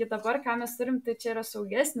atrodo, netgi dabar, ką mes turim, tai čia yra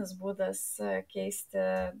saugesnis būdas keisti,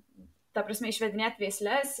 ta prasme, išvedinėti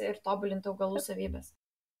veislės ir tobulinti augalų savybės.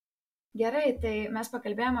 Gerai, tai mes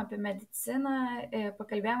pakalbėjome apie mediciną,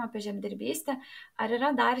 pakalbėjome apie žemdirbystę. Ar yra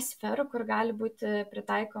dar sferų, kur gali būti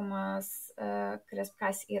pritaikomas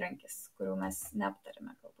CRISPR-Cas įrankis, kurių mes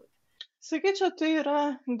neaptarėme galbūt? Sakyčiau, tai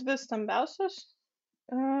yra dvi stambiausios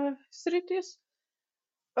sritys.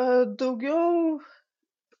 Daugiau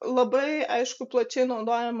labai, aišku, plačiai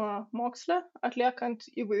naudojama moksle,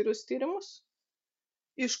 atliekant įvairius tyrimus,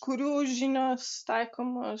 iš kurių žinios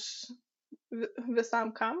taikomos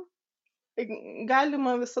visam kam.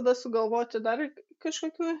 Galima visada sugalvoti dar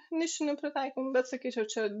kažkokių nišinių pritaikymų, bet sakyčiau,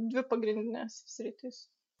 čia dvi pagrindinės sritys.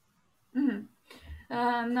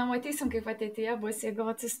 Na, matysim, kaip ateityje bus, jeigu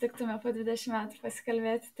susitiktume po 20 metų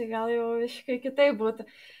pasikalbėti, tai gal jau visiškai kitaip būtų.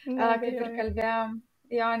 Kaip ir kalbėjom,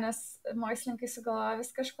 jo, nes mokslininkai sugalvoja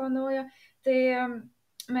vis kažko naujo. Tai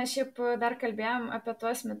mes šiaip dar kalbėjom apie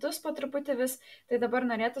tuos mitus po truputį vis, tai dabar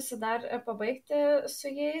norėtųsi dar pabaigti su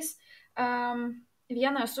jais.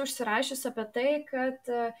 Vieną esu užsirašius apie tai, kad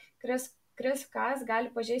CRISPR-Cas gali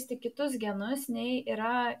pažeisti kitus genus, nei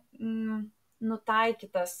yra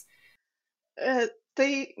nutaikytas. Tai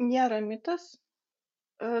nėra mitas.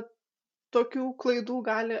 Tokių klaidų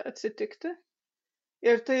gali atsitikti.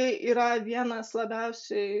 Ir tai yra vienas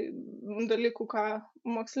labiausiai dalykų, ką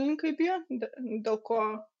mokslininkai bijo, dėl ko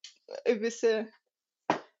visi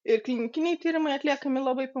ir klinikiniai tyrimai atliekami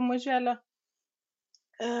labai pamažėlę.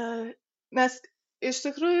 Nes iš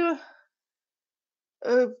tikrųjų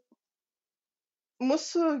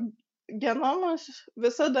mūsų genomas,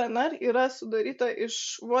 visa DNR yra sudaryta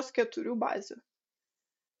iš vos 4 bazių.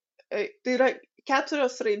 Tai yra 4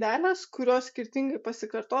 raidelės, kurios skirtingai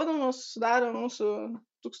pasikartodamos sudaro mūsų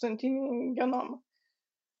 1000-inį genomą.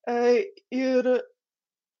 Ir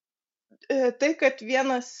tai, kad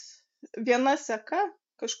viena seka,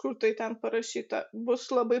 kažkur tai ten parašyta, bus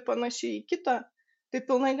labai panaši į kitą, tai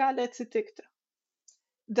pilnai gali atsitikti.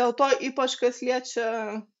 Dėl to ypač kas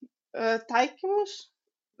liečia taikymus,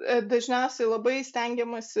 dažniausiai labai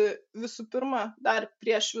stengiamasi visų pirma, dar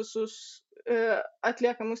prieš visus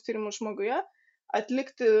atliekamus tyrimus žmoguje,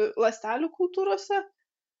 atlikti ląstelių kultūrose.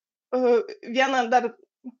 Viena dar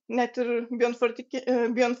net ir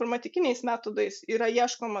bioinformatikiniais metodais yra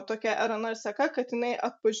ieškoma tokia RNR seka, kad jinai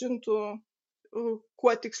atpažintų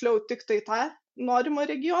kuo tiksliau tik tai tą norimą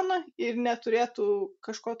regioną ir neturėtų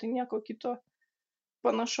kažko tai nieko kito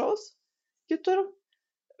panašaus kitur.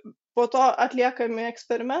 Po to atliekami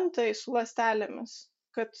eksperimentai su ląstelėmis,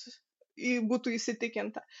 kad būtų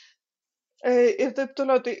įsitikinta. Ir taip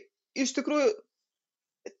toliau. Tai iš tikrųjų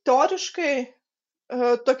teoriškai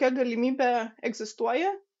tokia galimybė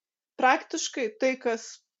egzistuoja. Praktiškai tai,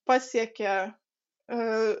 kas pasiekia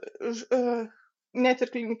net ir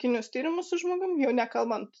klinikinius tyrimus su žmogum, jau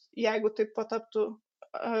nekalbant, jeigu taip pataptų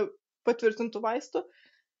patvirtintų vaistų,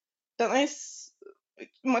 tenais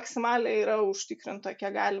maksimaliai yra užtikrinta,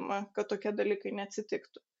 kiek galima, kad tokie dalykai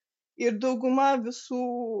neatsitiktų. Ir dauguma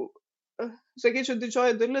visų, sakyčiau,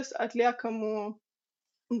 didžioji dalis atliekamų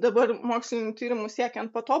dabar mokslinių tyrimų siekiant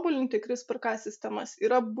patobulinti CRISPR-Cas sistemas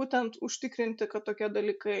yra būtent užtikrinti, kad tokie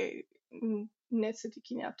dalykai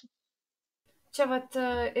neatsitikinėtų. Čia vat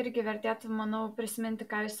irgi vertėtų, manau, prisiminti,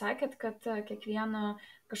 ką jūs sakėt, kad kiekvieno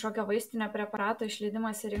kažkokio vaistinio preparato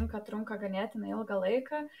išleidimas į rinką trunka ganėtinai ilgą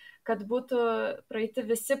laiką, kad būtų praeiti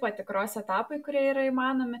visi patikros etapai, kurie yra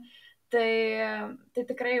įmanomi. Tai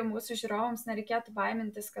tikrai mūsų žiūrovams nereikėtų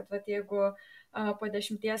baimintis, kad vat, jeigu po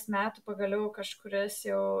 10 metų pagaliau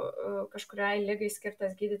kažkuriai ligai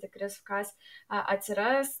skirtas gydyti CRISPR-Cas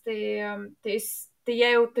atsiras, tai jie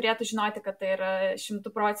jau turėtų žinoti, kad tai yra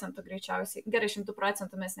 100% greičiausiai. Gerai,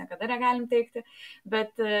 100% mes niekada negalim teikti,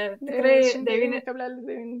 bet tikrai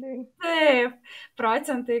 9,99. Taip,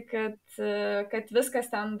 procentai, kad viskas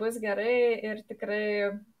ten bus gerai ir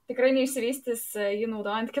tikrai neišsivystys jį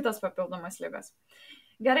naudojant kitas papildomas ligos.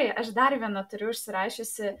 Gerai, aš dar vieną turiu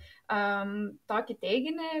užsirašiusi tokį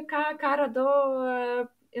teiginį, ką radau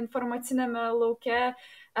informacinėme lauke.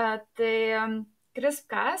 Tai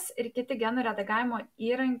CRISPR-Cas ir kitų genų redagavimo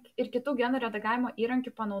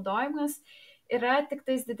įrankių panaudojimas yra tik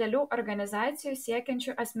tais didelių organizacijų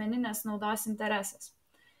siekiančių asmeninės naudos interesas.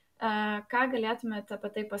 Ką galėtumėte apie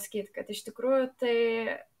tai pasakyti, kad iš tikrųjų tai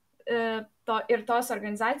ir tos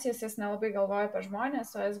organizacijos jas nelabai galvoja apie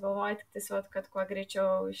žmonės, o jas galvoja tik tai, kad kuo greičiau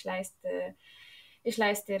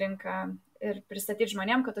išleisti į rinką ir pristatyti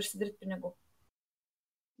žmonėm, kad užsidirbti pinigų.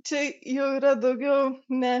 Čia jau yra daugiau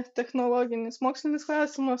ne technologinis mokslinis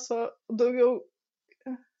klausimas, o daugiau,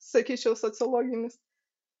 sakyčiau, sociologinis.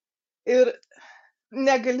 Ir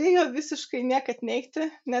negalėjo visiškai niekad neigti,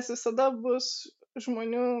 nes visada bus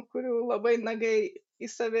žmonių, kurių labai nagai į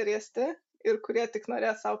save riesti ir kurie tik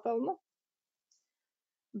norės savo pelno.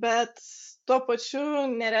 Bet tuo pačiu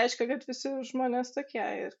nereiškia, kad visi žmonės tokie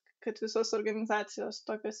ir kad visos organizacijos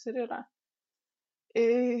tokios ir yra.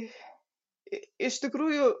 Iš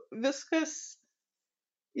tikrųjų, viskas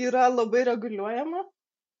yra labai reguliuojama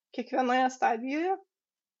kiekvienoje stadijoje.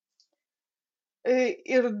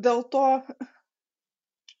 Ir dėl to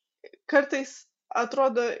kartais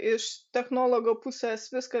atrodo iš technologo pusės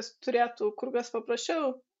viskas turėtų kur kas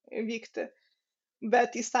paprasčiau vykti,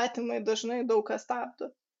 bet įstatymai dažnai daug ką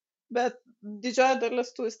stabdo. Bet didžioji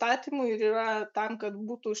dalis tų įstatymų ir yra tam, kad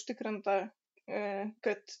būtų užtikrinta,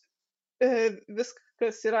 kad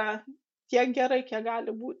viskas yra tiek gerai, kiek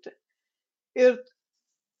gali būti. Ir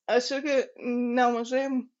aš irgi nemažai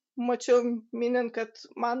mačiau minint, kad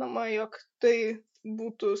manoma, jog tai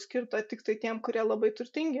būtų skirta tik tai tiem, kurie labai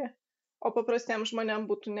turtingi, o paprastiems žmonėms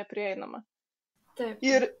būtų neprieinama. Taip.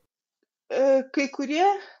 Ir kai kurie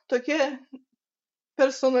tokie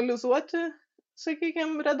personalizuoti,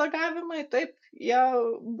 sakykime, redagavimai, taip, jie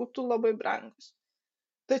būtų labai brangus.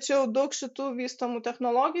 Tačiau daug šitų vystomų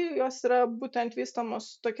technologijų, jos yra būtent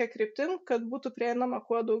vystomos tokia kryptim, kad būtų prieinama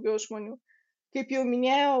kuo daugiau žmonių. Kaip jau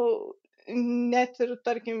minėjau, net ir,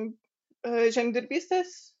 tarkim,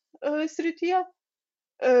 žemdirbystės srityje,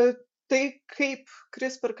 tai kaip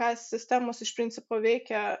CRISPR-Cas sistemos iš principo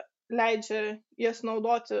veikia, leidžia jas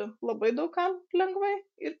naudoti labai daugam lengvai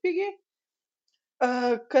ir pigiai.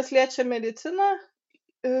 Kas liečia mediciną,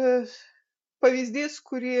 pavyzdys,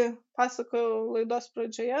 kurį pasakojau laidos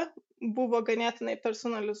pradžioje, buvo ganėtinai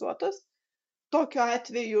personalizuotas. Tokiu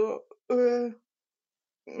atveju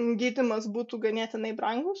gydymas būtų ganėtinai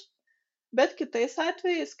brangus, bet kitais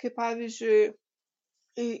atvejais, kaip pavyzdžiui,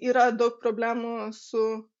 yra daug problemų su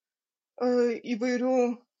įvairių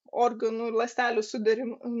organų ir ląstelių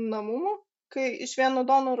suderinamumu, kai iš vieno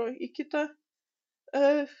donoro į kitą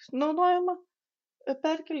naudojama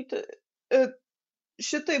perkelti.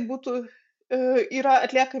 Šitai būtų, yra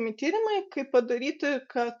atliekami tyrimai, kaip padaryti,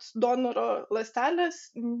 kad donoro ląstelės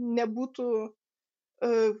nebūtų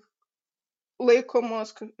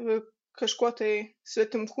laikomos kažkuo tai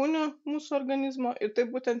svetimkūniu mūsų organizmo, ir tai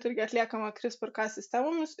būtent irgi atliekama CRISPR-Cas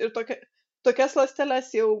sistemomis, ir tokias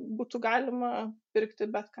ląsteles jau būtų galima pirkti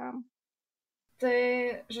bet kam. Tai,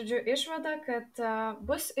 žodžiu, išvada, kad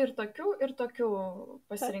bus ir tokių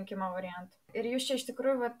pasirinkimo variantų. Ir jūs čia iš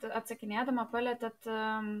tikrųjų atsakinėdama palėtėt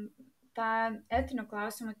tą etinių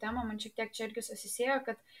klausimų temą, man šiek tiek čia irgi susisiejo,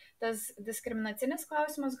 kad tas diskriminacinis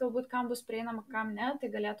klausimas galbūt kam bus prieinama, kam ne, tai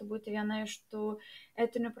galėtų būti viena iš tų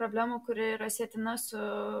etinių problemų, kuri yra sėtina su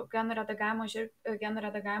genų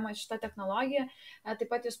redagavimo šita technologija. Taip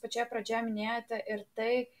pat jūs pačioje pradžioje minėjote ir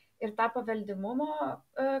tą paveldimumo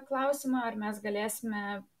klausimą, ar mes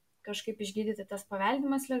galėsime kažkaip išgydyti tas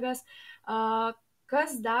paveldimas ligas.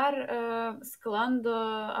 Kas dar sklando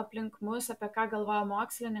aplink mus, apie ką galvoja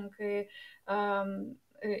mokslininkai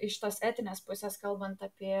iš tos etinės pusės, kalbant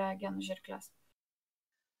apie genų žirklės?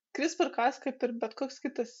 CRISPR-Cas, kaip ir bet koks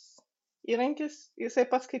kitas įrankis, jisai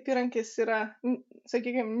pats kaip įrankis yra,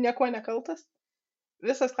 sakykime, nieko nekaltas.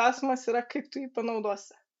 Visas klausimas yra, kaip tu jį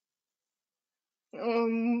panaudosi.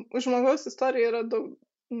 Žmogaus istorijoje yra daug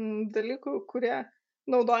dalykų, kurie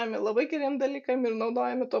naudojami labai geriem dalykam ir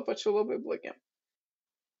naudojami tuo pačiu labai blogiam.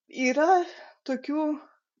 Yra tokių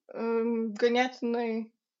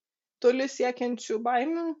ganėtinai toli siekiančių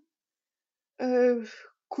baimių,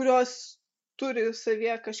 kurios turi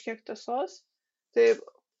savyje kažkiek tiesos. Tai,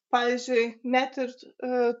 pavyzdžiui, net ir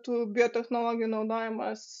tų biotechnologijų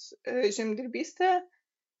naudojimas žemdirbystėje,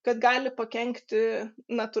 kad gali pakenkti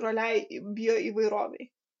natūraliai bioįvairoviai.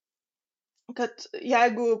 Kad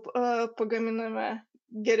jeigu pagaminame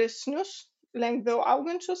geresnius, lengviau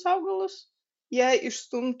augančius augalus, jie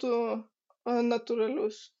išstumtų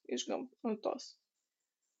natūralius iš gamtos.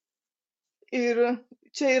 Ir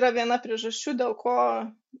čia yra viena priežasčių, dėl ko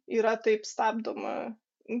yra taip stabdoma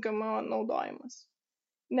GMO naudojimas.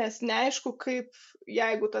 Nes neaišku, kaip,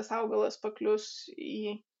 jeigu tas augalas paklius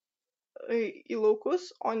į į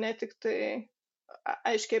laukus, o ne tik tai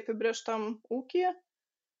aiškiai apibrėžtam ūkyje,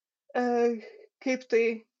 kaip tai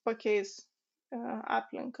pakeis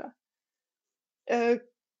aplinką.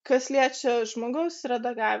 Kas liečia žmogaus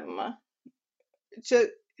redagavimą, čia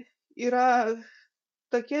yra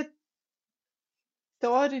tokie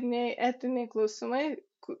teoriniai, etiniai klausimai,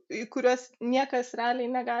 į kuriuos niekas realiai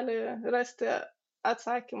negali rasti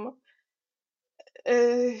atsakymų.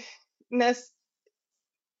 Nes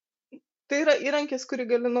tai yra įrankis, kurį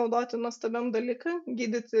gali naudoti nuostabiam dalykam,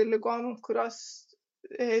 gydyti ligom, kurios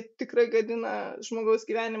tikrai gadina žmogaus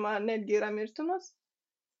gyvenimą, netgi yra mirtinos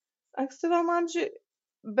ankstyvam amžiui,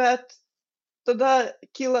 bet tada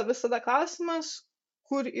kyla visada klausimas,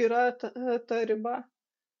 kur yra ta riba.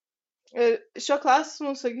 Šio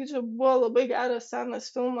klausimu, sakyčiau, buvo labai geras senas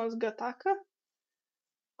filmas Gataka,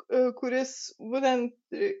 kuris būtent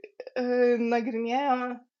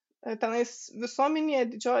nagrinėjo, tenais visuomenėje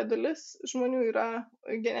didžioji dalis žmonių yra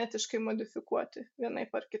genetiškai modifikuoti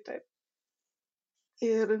vienaip ar kitaip.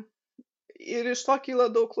 Ir iš to kyla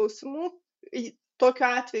daug klausimų. Tokiu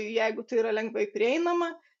atveju, jeigu tai yra lengvai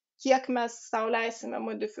prieinama, kiek mes sau leisime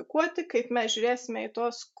modifikuoti, kaip mes žiūrėsime į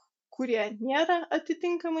tos, kurie nėra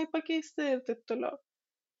atitinkamai pakeisti ir taip toliau.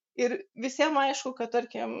 Ir visiems aišku, kad,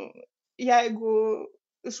 tarkim, jeigu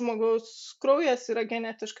žmogaus kraujas yra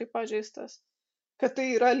genetiškai pažeistas, kad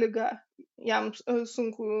tai yra liga, jam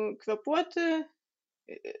sunku kvėpuoti,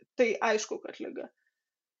 tai aišku, kad liga.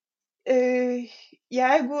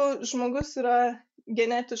 Jeigu žmogus yra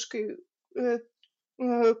genetiškai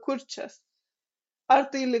kurčias, ar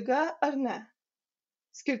tai liga ar ne?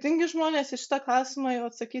 Skirtingi žmonės iš šitą klausimą jau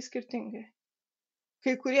atsakys skirtingai.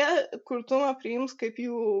 Kai kurie kurtumą priims kaip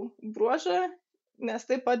jų bruožą, nes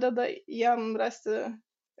tai padeda jiem rasti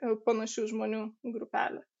panašių žmonių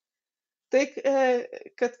grupelę. Tai,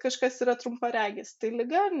 kad kažkas yra trumparegis, tai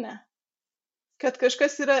liga ar ne? Kad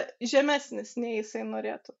kažkas yra žemesnis, nei jisai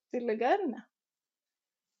norėtų, tai liga ar ne?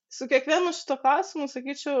 Su kiekvienu šito klausimu,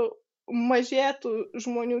 sakyčiau, mažėtų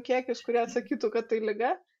žmonių kiekis, kurie atsakytų, kad tai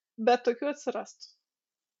liga, bet tokių atsirastų.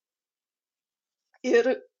 Ir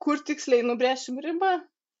kur tiksliai nubrėšim ribą,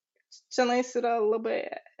 čianais yra labai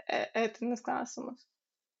etinis klausimas.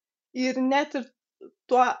 Ir net ir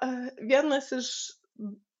tuo vienas iš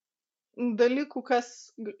dalykų,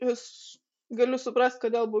 kas galiu suprasti,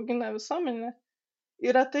 kodėl baugina visuomenė,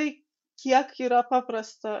 yra tai, kiek yra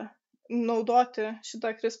paprasta naudoti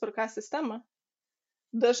šitą CRISPR-K sistemą.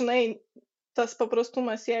 Dažnai tas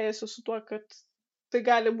paprastumas siejasi su tuo, kad tai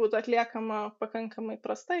gali būti atliekama pakankamai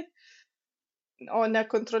prastai, o ne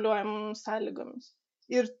kontroliuojamomis sąlygomis.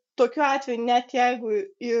 Ir tokiu atveju, net jeigu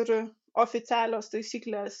ir oficialios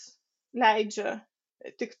taisyklės leidžia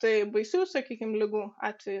tik tai baisių, sakykime, ligų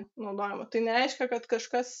atveju naudojimo, tai nereiškia, kad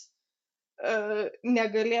kažkas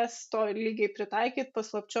negalės to lygiai pritaikyti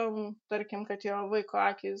paslapčiom, tarkim, kad jo vaiko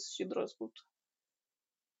akys žydros būtų.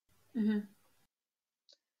 Mhm.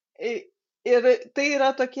 Ir tai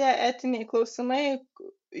yra tokie etiniai klausimai,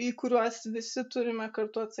 į kuriuos visi turime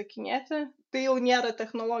kartu atsakinėti. Tai jau nėra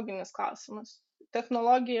technologinis klausimas.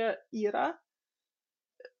 Technologija yra,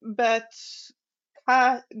 bet ką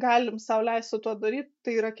galim sau leisti su tuo daryti,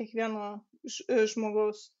 tai yra kiekvieno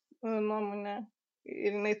žmogaus nuomonė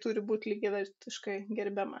ir jinai turi būti lygiavertiškai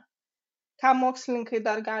gerbiama. Ką mokslininkai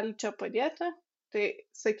dar gali čia padėti, tai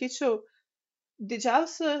sakyčiau,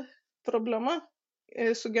 didžiausia problema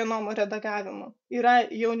su genomo redagavimu yra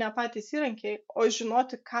jau ne patys įrankiai, o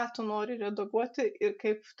žinoti, ką tu nori redaguoti ir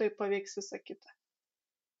kaip tai paveiks visą kitą.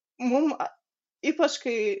 Mums, ypač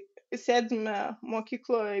kai sėdime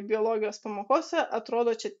mokykloje biologijos pamokose,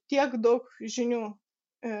 atrodo, čia tiek daug žinių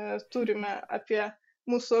turime apie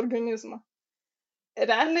mūsų organizmą.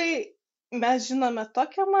 Realiai mes žinome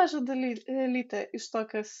tokią mažą dalytę iš to,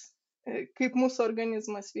 kaip mūsų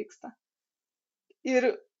organizmas vyksta.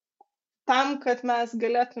 Ir tam, kad mes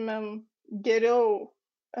galėtumėm geriau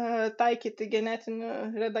taikyti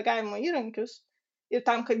genetinio redagavimo įrankius ir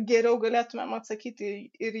tam, kad geriau galėtumėm atsakyti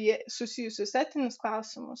ir susijusius etinius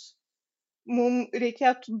klausimus, mums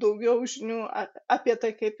reikėtų daugiau žinių apie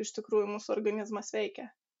tai, kaip iš tikrųjų mūsų organizmas veikia,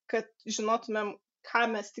 kad žinotumėm, ką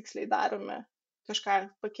mes tiksliai darome kažką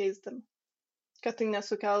pakeisdami, kad tai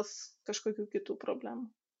nesukels kažkokių kitų problemų.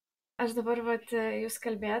 Aš dabar, jūs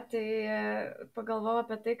kalbėjot, tai pagalvojau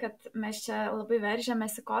apie tai, kad mes čia labai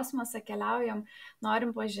veržiamės į kosmosą, keliaujam,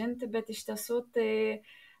 norim pažinti, bet iš tiesų tai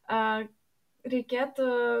reikėtų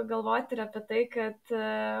galvoti ir apie tai, kad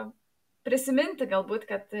prisiminti galbūt,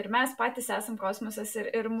 kad ir mes patys esam kosmosas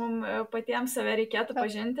ir mums patiems save reikėtų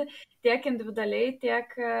pažinti tiek individualiai,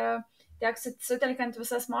 tiek tiek sutelkiant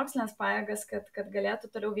visas mokslinės pajėgas, kad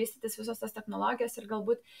galėtų toliau vystytis visos tos technologijos ir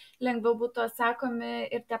galbūt lengviau būtų atsakomi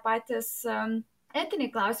ir tie patys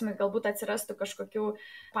etiniai klausimai, galbūt atsirastų kažkokių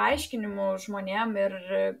paaiškinimų žmonėm ir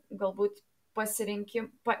galbūt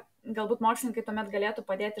galbūt mokslininkai tuomet galėtų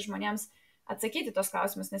padėti žmonėms atsakyti tos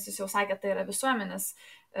klausimus, nes jūs jau sakėte, tai yra visuomenės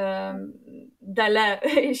dalia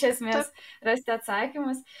iš esmės rasti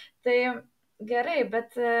atsakymus. Tai gerai,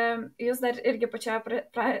 bet jūs dar irgi pačioje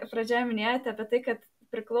pradžioje minėjote apie tai, kad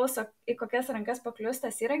priklauso į kokias rankas paklius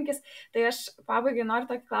tas įrankis, tai aš pabaigai noriu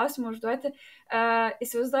tokį klausimą užduoti.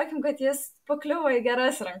 Įsivaizduokim, kad jis pakliuvo į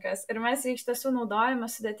geras rankas ir mes jį iš tiesų naudojame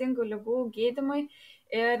sudėtingų ligų gydymui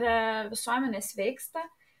ir visuomenė sveiksta.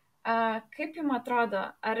 Kaip jums atrodo,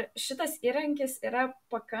 ar šitas įrankis yra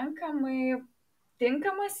pakankamai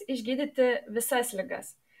tinkamas išgydyti visas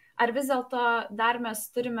ligas? Ar vis dėlto dar mes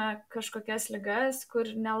turime kažkokias ligas, kur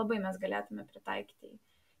nelabai mes galėtume pritaikyti?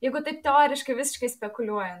 Jeigu taip teoriškai visiškai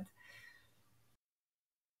spekuliuojant.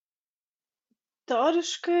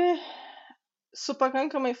 Teoriškai su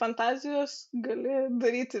pakankamai fantazijos gali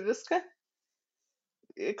daryti viską.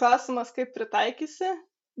 Klausimas, kaip pritaikysi.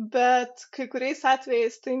 Bet kai kuriais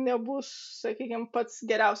atvejais tai nebus, sakykime, pats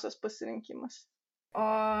geriausias pasirinkimas. O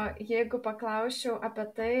jeigu paklausčiau apie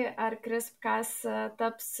tai, ar CRISPR-Cas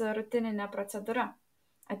taps rutininė procedūra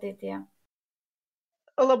ateityje?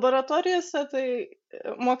 Laboratorijose,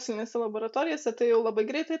 mokslinėse laboratorijose tai jau labai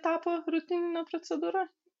greitai tapo rutininė procedūra,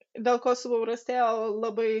 dėl ko supaprastėjo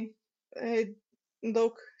labai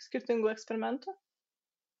daug skirtingų eksperimentų.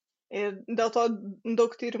 Ir dėl to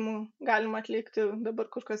daug tyrimų galima atlikti dabar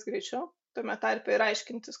kur kas greičiau, tame tarpe ir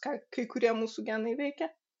aiškintis, kai kurie mūsų genai veikia.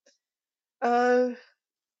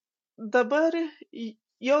 Dabar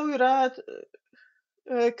jau yra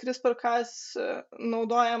CRISPR-Cas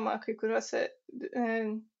naudojama kai kuriuose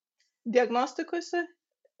diagnostikose.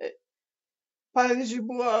 Pavyzdžiui,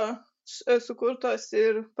 buvo sukurtos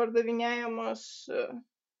ir pardavinėjamos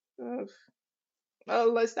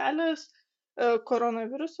ląstelės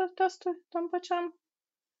koronaviruso testui tam pačiam.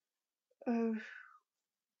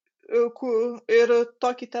 Ir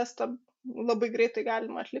tokį testą labai greitai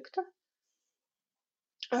galima atlikti.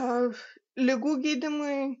 Ligų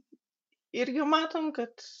gydymui irgi matom,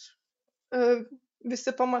 kad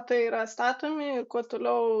visi pamatai yra statomi ir kuo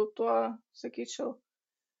toliau, tuo, sakyčiau,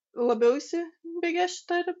 labiau įsibėgė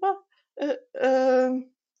šitą ribą.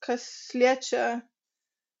 Kas liečia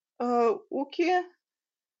ūkį,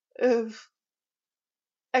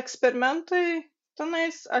 eksperimentai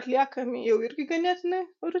tenais atliekami jau irgi ganėtinai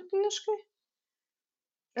rutiniškai.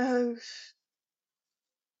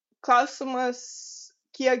 Klausimas,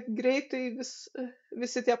 kiek greitai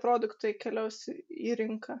visi tie produktai keliaus į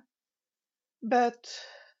rinką. Bet,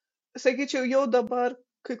 sakyčiau, jau dabar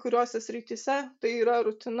kai kuriuose srityse tai yra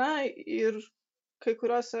rutina ir kai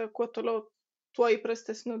kuriuose kuo toliau, tuo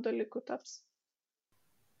įprastesnių dalykų taps.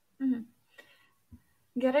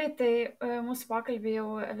 Gerai, tai mūsų pokalbį jau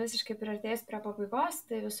visiškai priartėjęs prie pabaigos,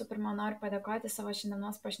 tai visų pirma noriu padėkoti savo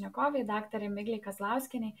šiandienos pašnekovai, daktarė Miglei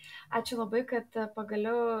Kazlauskienei. Ačiū labai, kad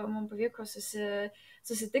pagaliau mums pavyko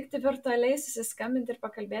susitikti virtualiai, susiskambinti ir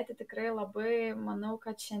pakalbėti tikrai labai, manau,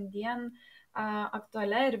 kad šiandien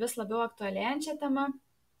aktualia ir vis labiau aktualėjančią temą.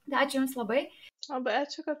 Tai ačiū Jums labai. Labai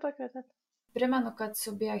ačiū, kad pakvietėte. Primenu, kad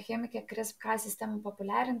su biochemikė CRISPR-Cas sistemų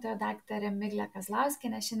populiarintoja daktarė Miglė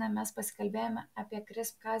Kazlauskienė šiandien mes pasikalbėjome apie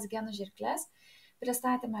CRISPR-Cas genų žirklės,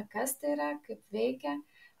 pristatėme, kas tai yra, kaip veikia,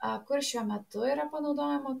 kur šiuo metu yra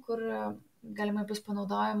panaudojama, kur galimai bus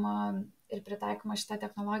panaudojama ir pritaikoma šitą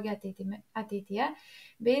technologiją ateityje,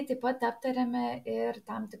 bei taip pat aptarėme ir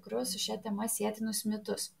tam tikrus su šia tema sėtinus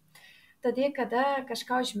mitus. Tad jei kada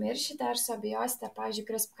kažką užmiršite ar suabejosite, pavyzdžiui,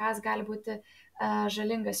 CRISPR-Cas gali būti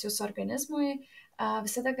žalingas jūsų organizmui,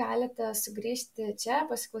 visada galite sugrįžti čia,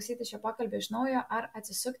 pasiklausyti šio pokalbio iš naujo ar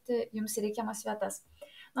atsisukti jums reikiamas vietas.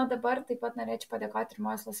 Na, dabar taip pat norėčiau padėkoti ir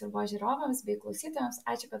Mokslo sriubos žiūrovams bei klausytojams.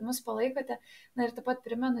 Ačiū, kad mus palaikote. Na ir taip pat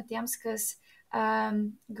primenu tiems, kas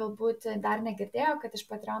galbūt dar negirdėjo, kad iš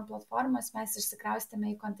Patreon platformos mes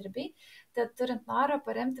išsikraustėme į Contribui, tad turint norą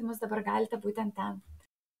paremti mus dabar galite būtent ten.